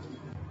reality.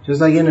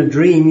 Just like in a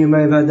dream, you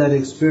may have had that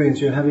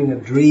experience. You're having a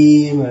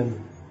dream and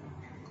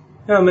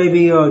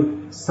maybe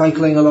you're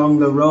cycling along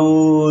the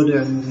road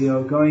and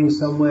you're going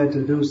somewhere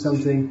to do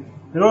something.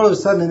 And all of a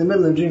sudden in the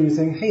middle of the dream you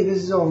think, hey,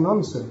 this is all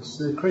nonsense.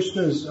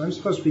 I'm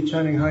supposed to be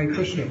chanting Hare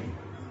Krishna.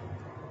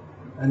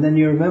 And then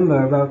you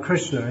remember about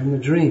Krishna in the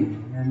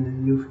dream.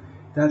 And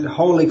that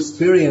whole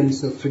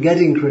experience of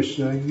forgetting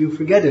Krishna, you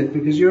forget it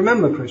because you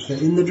remember Krishna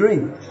in the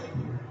dream.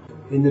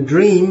 In the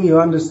dream you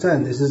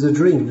understand this is a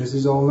dream, this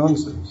is all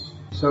nonsense.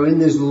 So in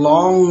this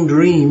long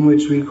dream,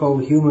 which we call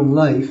human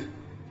life,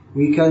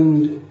 we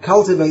can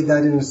cultivate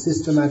that in a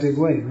systematic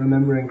way,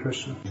 remembering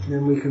Krishna.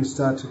 Then we can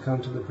start to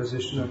come to the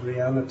position of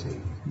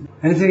reality.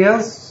 Anything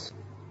else?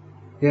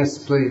 Yes,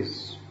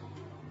 please.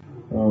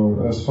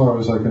 As far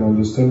as I can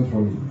understand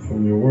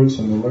from your words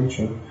in the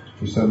lecture,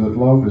 you said that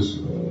love is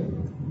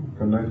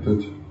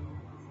connected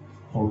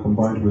or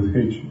combined with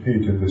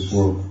hate in this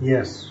world.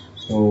 Yes.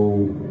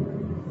 So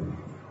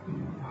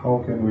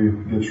how can we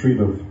get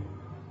rid of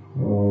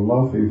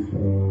love if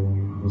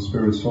the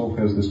spirit soul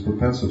has this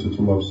propensity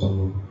to love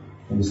someone?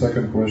 And the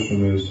second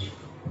question is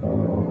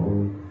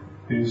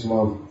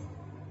love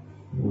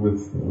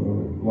with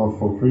love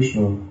for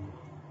Krishna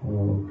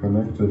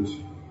connected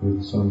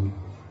with some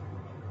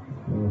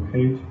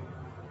hate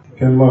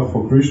Can love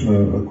for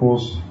Krishna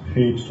cause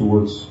hate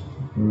towards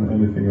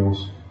anything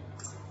else?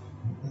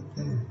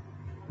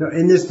 Now,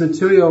 in this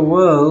material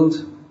world,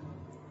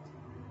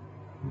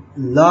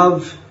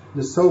 love,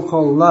 the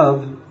so-called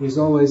love, is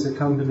always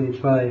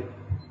accompanied by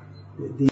the